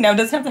one day and now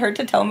doesn't have the heart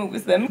to tell him it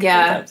was them.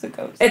 Yeah. It's a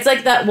ghost. It's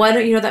like that one,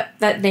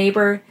 that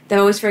neighbor that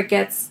always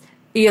forgets.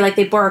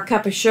 They borrow a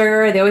cup of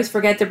sugar. They always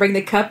forget to bring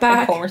the cup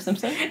back. Homer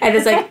Simpson. And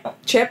it's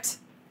chipped.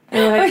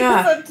 And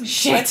you're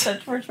shit.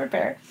 Such worse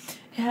repair.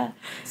 Yeah.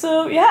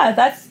 So,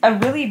 that's a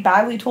really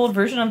badly told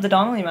version of the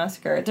Donnelly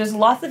Massacre. There's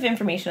lots of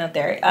information out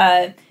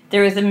there.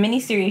 There was a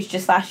miniseries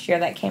just last year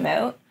that came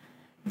out.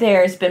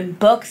 There's been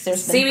books.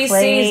 There's been CBC's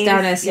plays.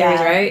 done a series,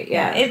 right?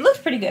 Yeah. It looks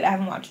pretty good. I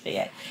haven't watched it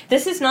yet.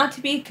 This is not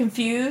to be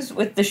confused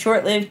with the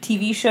short-lived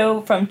TV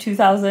show from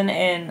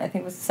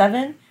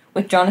 2007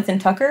 with Jonathan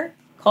Tucker,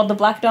 called The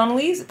Black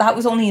Donnellys. That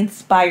was only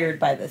inspired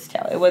by this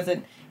tale. It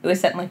wasn't. It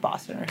was set in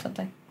Boston or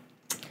something.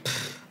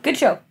 Good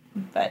show,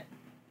 but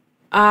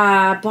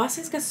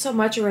Boston's got so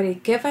much already.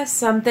 Give us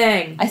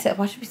something. I said,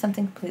 watch it be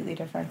something completely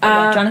different.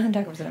 Jonathan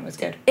Tucker was in it. Was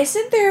good.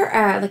 Isn't there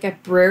a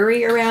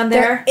brewery around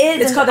there? There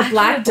is. It's called the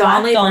Black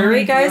Donnelly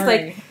Brewery, guys.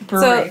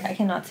 Brewery. I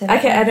cannot say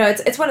that. I know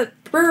it's one of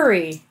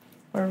brewery.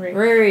 Or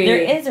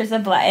Riri. There's a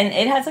black, and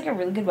it has like a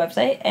really good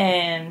website,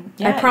 and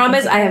I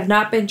promise I have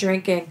not been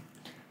drinking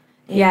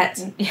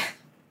yet. Yeah.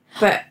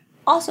 But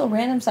also,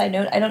 random side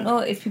note, I don't know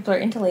if people are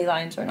into ley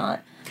lines or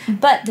not,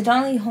 but the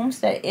Donnelly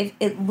Homestead,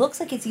 it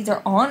looks like it's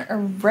either on or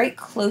right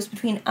close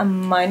between a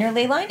minor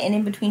ley line and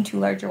in between two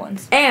larger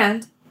ones.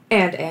 And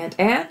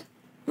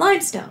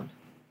limestone.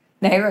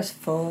 Niagara's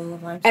full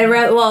of limestone.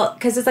 And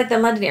because it's like the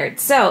London area.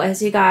 So,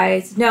 as you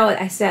guys know,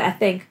 I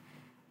think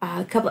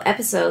a couple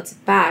episodes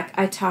back,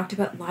 I talked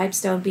about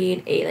limestone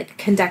being a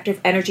conductor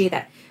of energy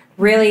that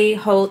really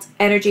holds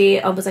energy,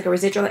 almost like a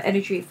residual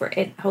energy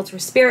it holds for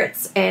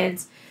spirits,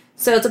 and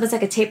so it's almost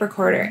like a tape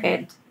recorder.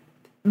 And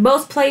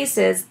most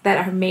places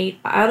that are made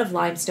out of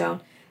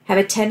limestone have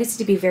a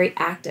tendency to be very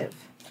active.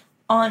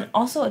 On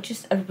also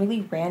just a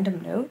really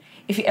random note,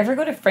 if you ever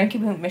go to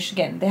Frankenmuth,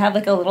 Michigan, they have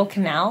like a little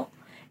canal.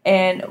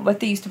 And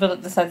what they used to build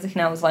up the sides of the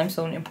canal was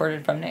limestone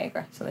imported from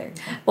Niagara. So there you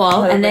go.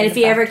 Well, and then if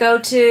you ever go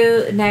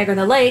to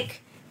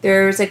Niagara-on-the-Lake,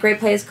 there's a great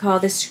place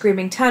called the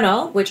Screaming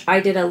Tunnel, which I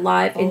did a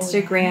live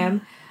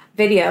Instagram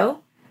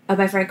video of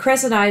my friend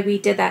Chris and I. We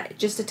did that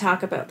just to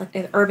talk about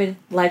the urban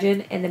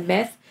legend and the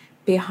myth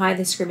behind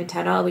the Screaming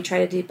Tunnel. We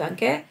try to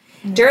debunk it.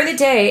 Mm-hmm. During the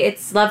day,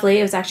 it's lovely.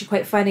 It was actually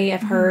quite funny.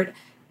 I've heard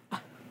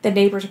the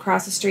neighbors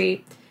across the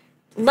street,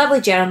 lovely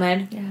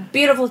gentleman,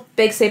 beautiful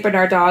big St.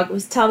 Bernard dog,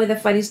 was telling me the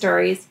funny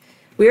stories.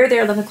 We were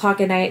there 11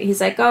 o'clock at night. He's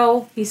like,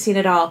 oh, he's seen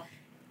it all.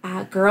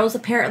 Girls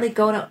apparently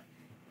going out,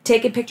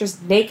 taking pictures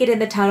naked in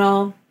the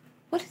tunnel.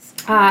 What is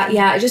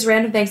just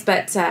random things.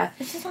 But,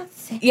 this is not the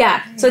same.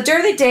 Yeah. So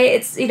during the day,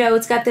 it's,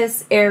 it's got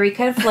this airy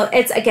kind of flow.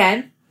 It's,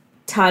 again,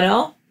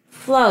 tunnel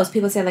flows.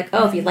 People say,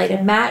 if you light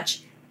a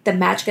match, the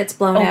match gets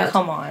blown out. Oh,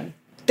 come on.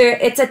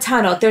 It's a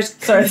tunnel. There's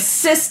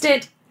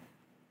consistent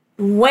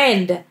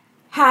wind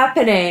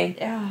happening.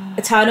 Yeah.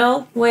 A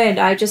tunnel, wind.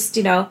 I just,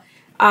 so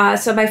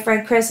my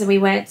friend Chris and we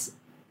went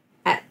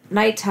at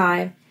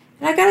nighttime,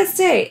 and I gotta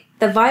say,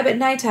 the vibe at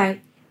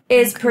nighttime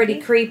is pretty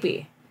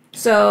creepy.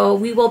 So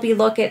we will be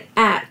looking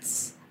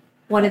at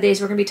one of these.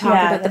 We're gonna be talking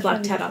about the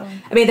Black Tunnel.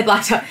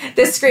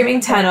 The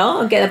Screaming Tunnel.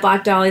 Okay, the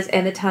Black Dollies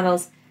and the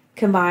tunnels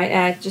combined,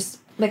 and just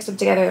mix them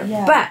together.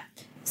 Yeah. But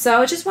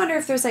so I just wonder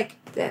if there's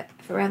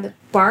around the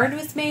barn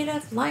was made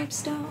of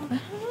limestone. I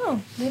don't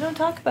know. We don't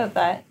talk about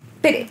that.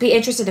 But be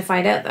interested to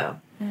find out though.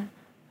 Yeah.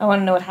 I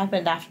want to know what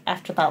happened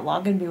after that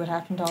log and what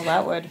happened to all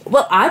that wood.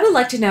 Well, I would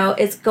like to know,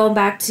 it's going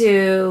back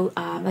to,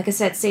 like I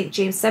said, St.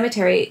 James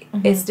Cemetery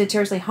is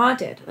notoriously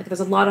haunted. There's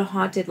a lot of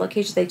haunted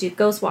locations. They do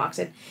ghost walks,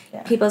 and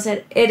people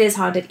said it is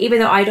haunted, even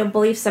though I don't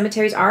believe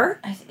cemeteries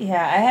are. I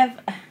have.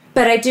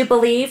 But I do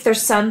believe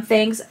there's some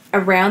things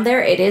around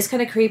there. It is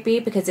kind of creepy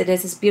because it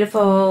is this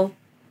beautiful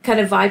kind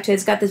of vibe to it.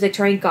 It's got this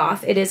Victorian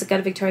goth. It is got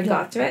a Victorian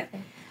goth to it.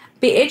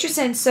 Be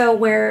interesting. So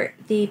where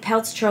the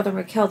Peltz children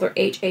were killed, where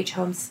H.H.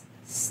 Holmes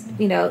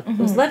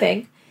was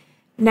living.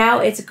 Now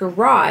it's a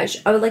garage.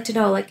 I would like to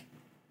know,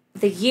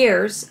 the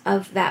years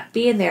of that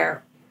being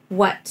there,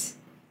 what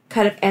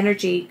kind of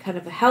energy kind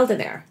of held in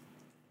there.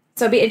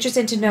 So it'd be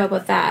interesting to know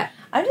about that.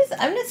 I'm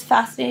just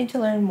fascinated to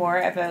learn more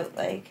about,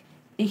 the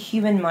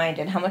human mind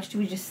and how much do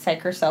we just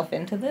psych ourselves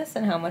into this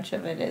and how much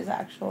of it is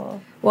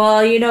actual.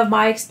 Well,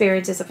 my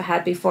experiences I've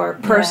had before,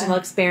 personal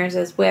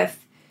experiences with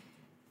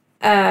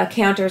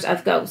encounters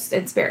of ghosts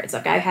and spirits.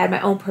 I've had my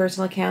own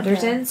personal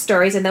encounters and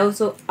stories, and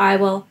those I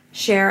will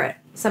share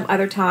some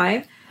other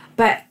time.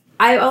 But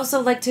I also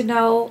like to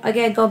know,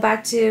 again, go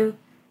back to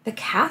the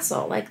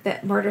castle, the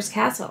Murder's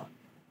Castle.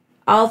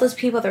 All those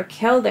people that are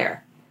killed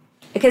there.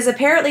 Because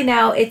apparently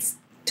now it's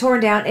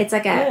torn down. It's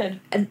it's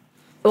an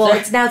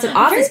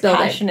office building. Very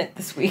passionate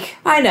this week.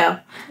 I know.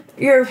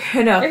 Very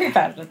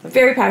passionate this week.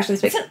 Very passionate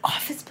this week. It's an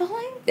office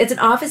building? It's an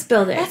office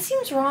building. That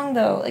seems wrong,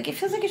 though. It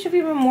feels like it should be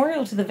a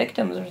memorial to the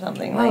victims or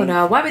something. Oh,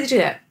 no. Why would they do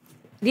that?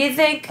 Do you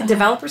think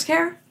developers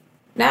care?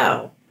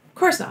 No. Of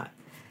course not.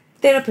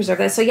 They don't preserve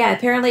that. So, yeah,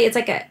 apparently it's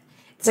like a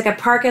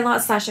parking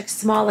lot /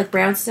 small,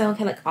 brownstone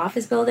kind of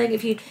office building.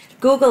 If you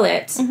Google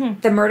it,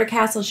 the Murder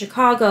Castle in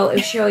Chicago,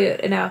 it'll show you,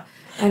 I know.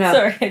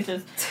 Sorry,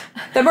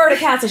 the Murder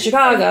Castle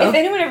Chicago. If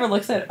anyone ever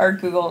looks at our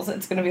Googles,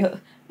 it's going to be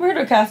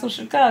Murder Castle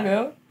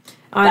Chicago.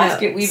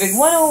 Basket weaving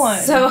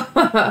 101.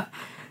 So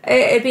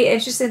it'd be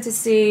interesting to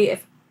see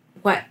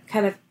what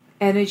kind of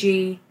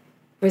energy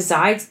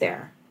resides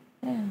there.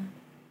 Yeah.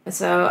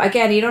 So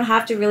again, you don't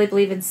have to really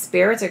believe in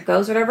spirits or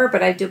ghosts or whatever,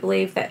 but I do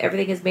believe that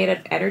everything is made of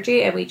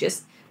energy, and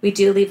we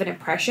do leave an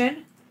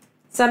impression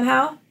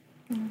somehow,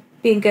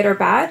 being good or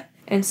bad.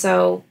 And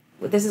so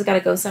this has got to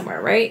go somewhere,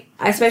 right?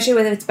 Especially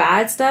when it's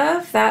bad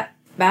stuff, that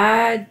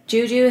bad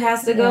juju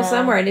has to go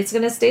somewhere, and it's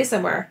going to stay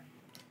somewhere.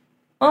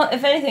 Well,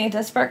 if anything, it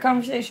does spark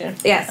conversation.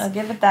 Yes. I'll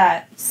give it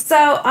that.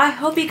 So, I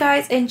hope you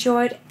guys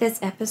enjoyed this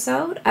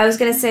episode. I was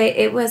going to say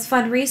it was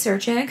fun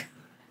researching.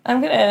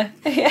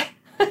 It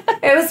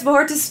was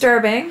more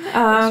disturbing.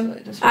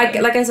 Really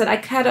disturbing. Like I said, I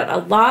cut out a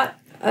lot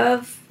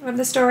from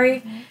the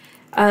story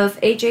of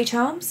H.H.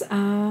 Holmes.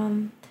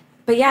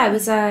 But yeah, it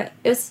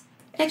was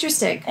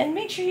Interesting. And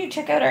make sure you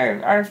check out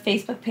our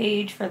Facebook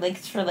page for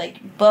links for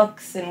like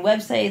books and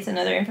websites and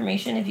other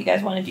information if you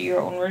guys want to do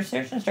your own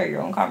research and start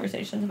your own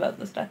conversations about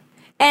this stuff.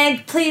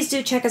 And please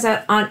do check us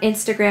out on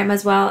Instagram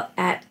as well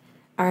at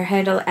our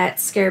handle at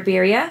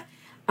Scareberia.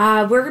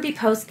 We're going to be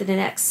posting the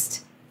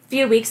next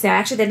few weeks now,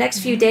 actually the next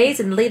few days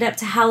and lead up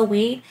to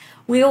Halloween.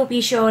 We will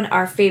be showing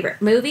our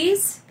favorite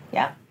movies.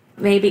 Yeah.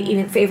 Maybe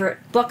even favorite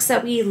books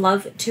that we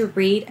love to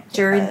read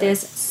during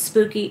this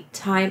spooky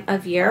time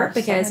of year.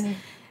 Because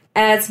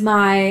as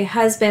my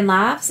husband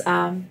laughs,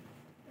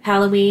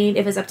 Halloween,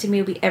 if it's up to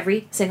me, will be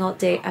every single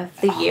day of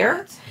the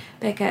year.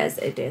 Because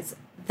it is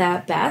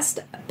the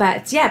best.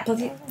 But yeah,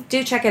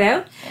 do check it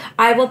out.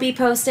 I will be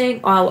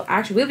posting,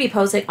 we'll be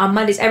posting on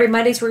Mondays. Every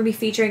Mondays we're going to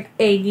be featuring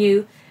a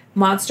new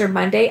Monster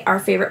Monday, our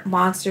favorite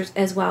monsters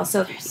as well.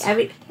 So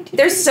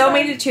there's so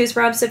many to choose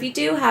from. So if you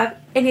do have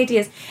any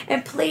ideas,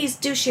 and please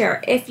do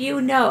share if you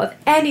know of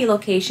any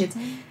locations,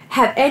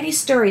 have any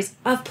stories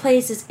of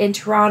places in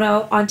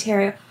Toronto,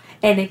 Ontario,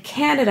 and in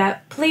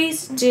Canada,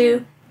 please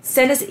do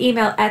send us an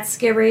email at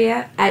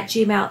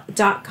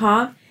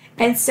scareberia@gmail.com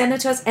and send it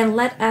to us and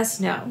let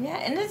us know. Yeah,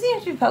 and it doesn't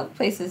have to be public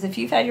places. If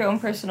you've had your own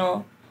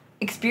personal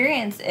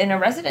experience in a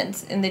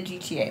residence in the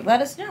GTA,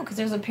 let us know, because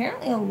there's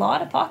apparently a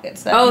lot of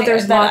pockets that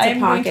there's lots of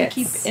I'm pockets going to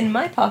keep in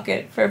my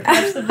pocket for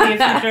possibly a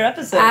future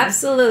episode.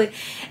 Absolutely.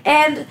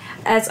 And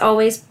as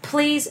always,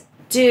 please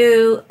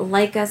do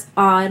like us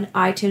on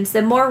iTunes.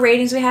 The more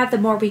ratings we have, the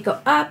more we go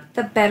up,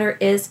 the better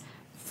is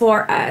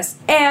for us.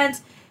 And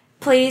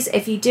please,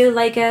 if you do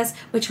like us,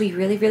 which we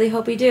really, really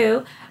hope we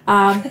do,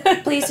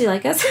 please do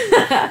like us.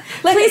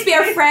 Please be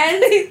our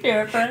friends. Please be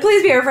our friends.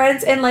 Please be our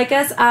friends and like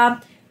us.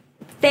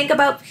 Think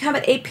about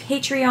becoming a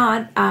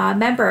Patreon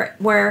member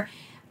where,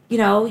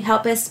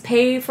 help us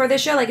pay for the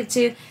show, like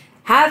to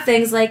have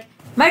things like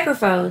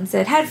microphones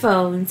and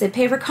headphones and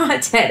pay for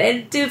content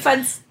and do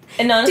fun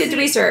and honestly, do the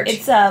research.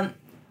 It's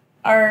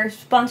our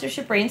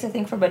sponsorship range, I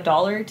think, from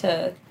 $1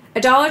 to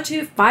 $1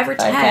 to $5 or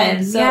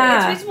 $10. So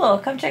yeah, it's reasonable.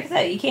 Come check us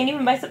out. You can't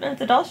even buy something at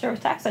the dollar store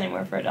with tax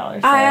anymore for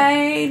 $1. So.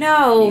 I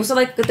know. So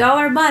like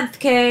 $1 a month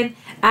can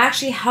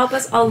actually help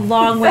us a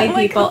long way,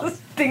 people.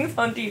 Things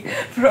on TV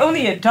for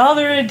only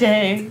 $1 a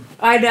day.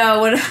 I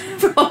know.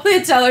 For only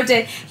 $1 a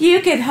day,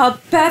 you can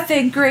help Beth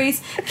and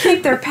Grace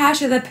keep their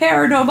passion of the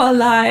paranormal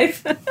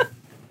alive.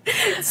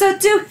 So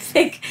do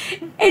think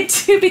and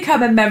do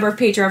become a member of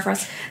Patreon for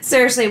us.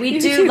 Seriously, we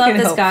do love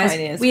this,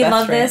 guys. We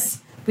love this.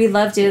 We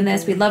love doing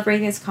this. We love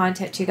bringing this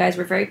content to you guys.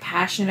 We're very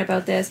passionate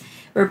about this.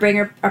 We're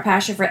bringing our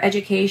passion for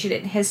education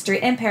and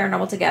history and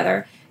paranormal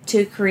together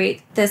to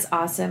create this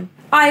awesome.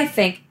 I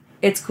think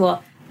it's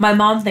cool. My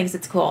mom thinks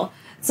it's cool.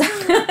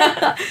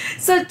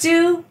 So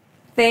do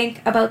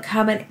think about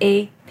becoming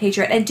a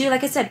Patreon. And do,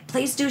 like I said,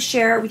 please do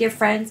share it with your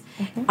friends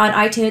on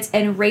iTunes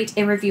and rate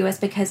and review us,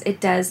 because it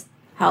does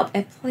help.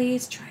 And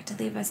please try to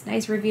leave us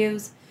nice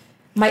reviews.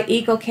 My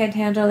ego can't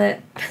handle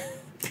it.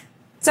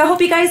 So I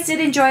hope you guys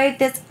did enjoy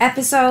this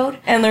episode.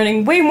 And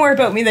learning way more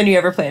about me than you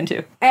ever planned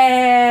to.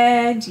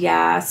 And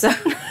yeah, so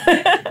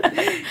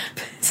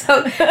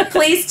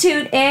please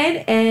tune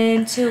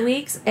in 2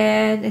 weeks.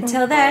 And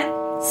until then,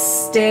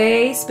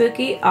 stay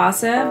spooky,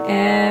 awesome,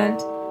 and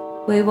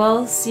we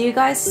will see you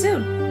guys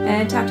soon.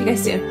 And talk to you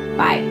guys soon.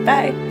 Bye.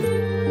 Bye.